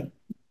assumption.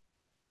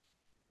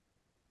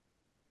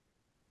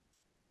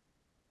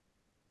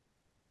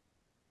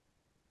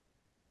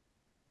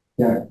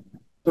 Yeah.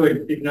 So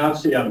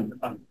Ignacy,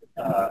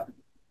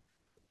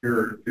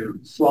 your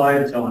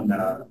slides on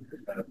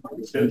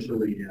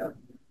essentially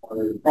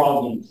the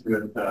problems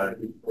with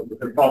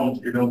the problems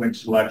genomic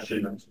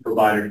selection that's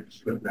provided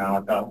us with now,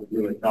 I thought was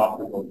really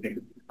thought-provoking.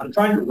 I'm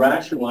trying to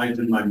rationalize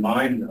in my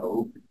mind,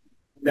 though,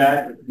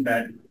 that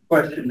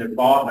question that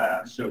Bob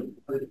asked. So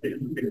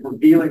if we're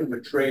dealing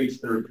with traits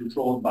that are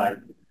controlled by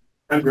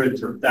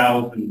hundreds or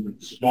thousands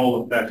of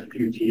small effect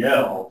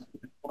QTLs,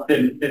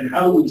 then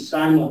how do we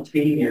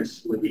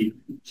simultaneously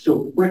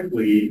so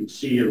quickly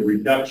see a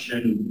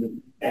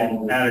reduction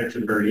in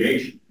additive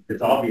variation?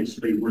 Because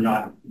obviously we're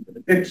not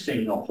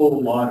fixing a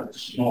whole lot of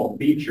small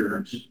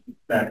features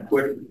that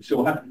quickly.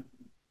 So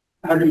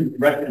how do you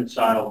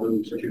reconcile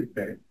those two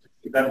things?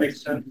 Does that make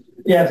sense?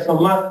 Yeah, so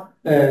Mark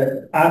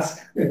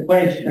asked a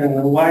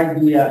question, why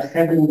we are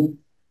having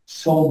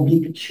so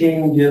big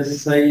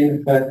changes, say,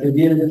 in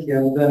fertility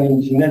and then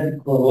in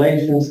genetic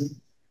correlations,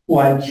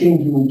 while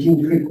changing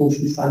gene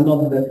frequencies are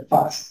not that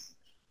fast.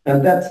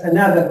 And that's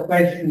another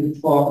question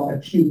for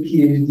a few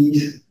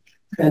PhDs.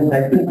 And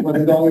I think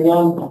what's going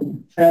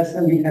on, first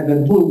we have a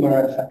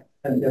Bulmer effect.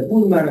 And the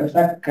Bulmer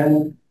effect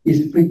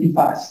is pretty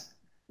fast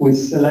with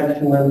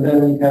selection, and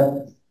then we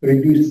have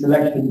reduced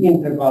selection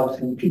intervals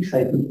in peaks.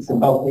 I think it's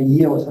about a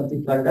year or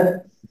something like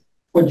that.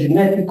 For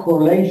genetic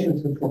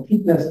correlations and for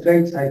fitness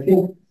traits, I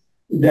think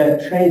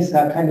the traits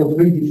are kind of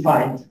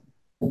redefined.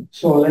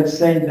 So let's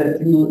say that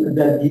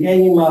the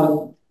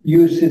animal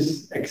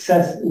uses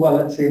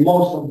let's say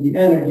most of the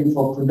energy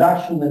for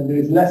production, and there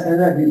is less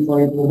energy for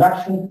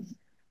reproduction.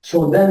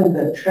 So then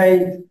the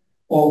trait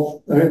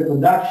of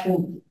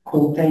reproduction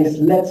contains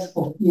less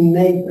of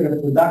innate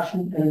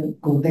reproduction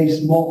and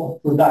contains more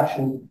of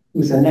production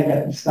with a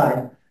negative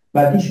sign.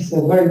 But this is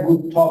a very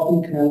good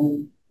topic,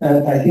 and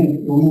I think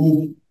we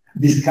need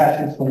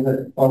discussions on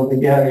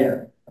the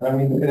area. I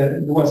mean, the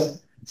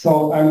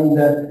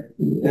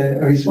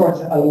resource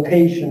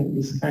allocation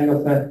is kind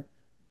of a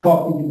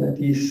topic that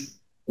is,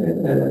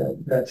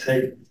 let's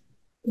say,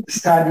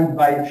 studied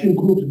by a few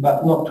groups,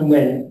 but not too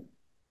many.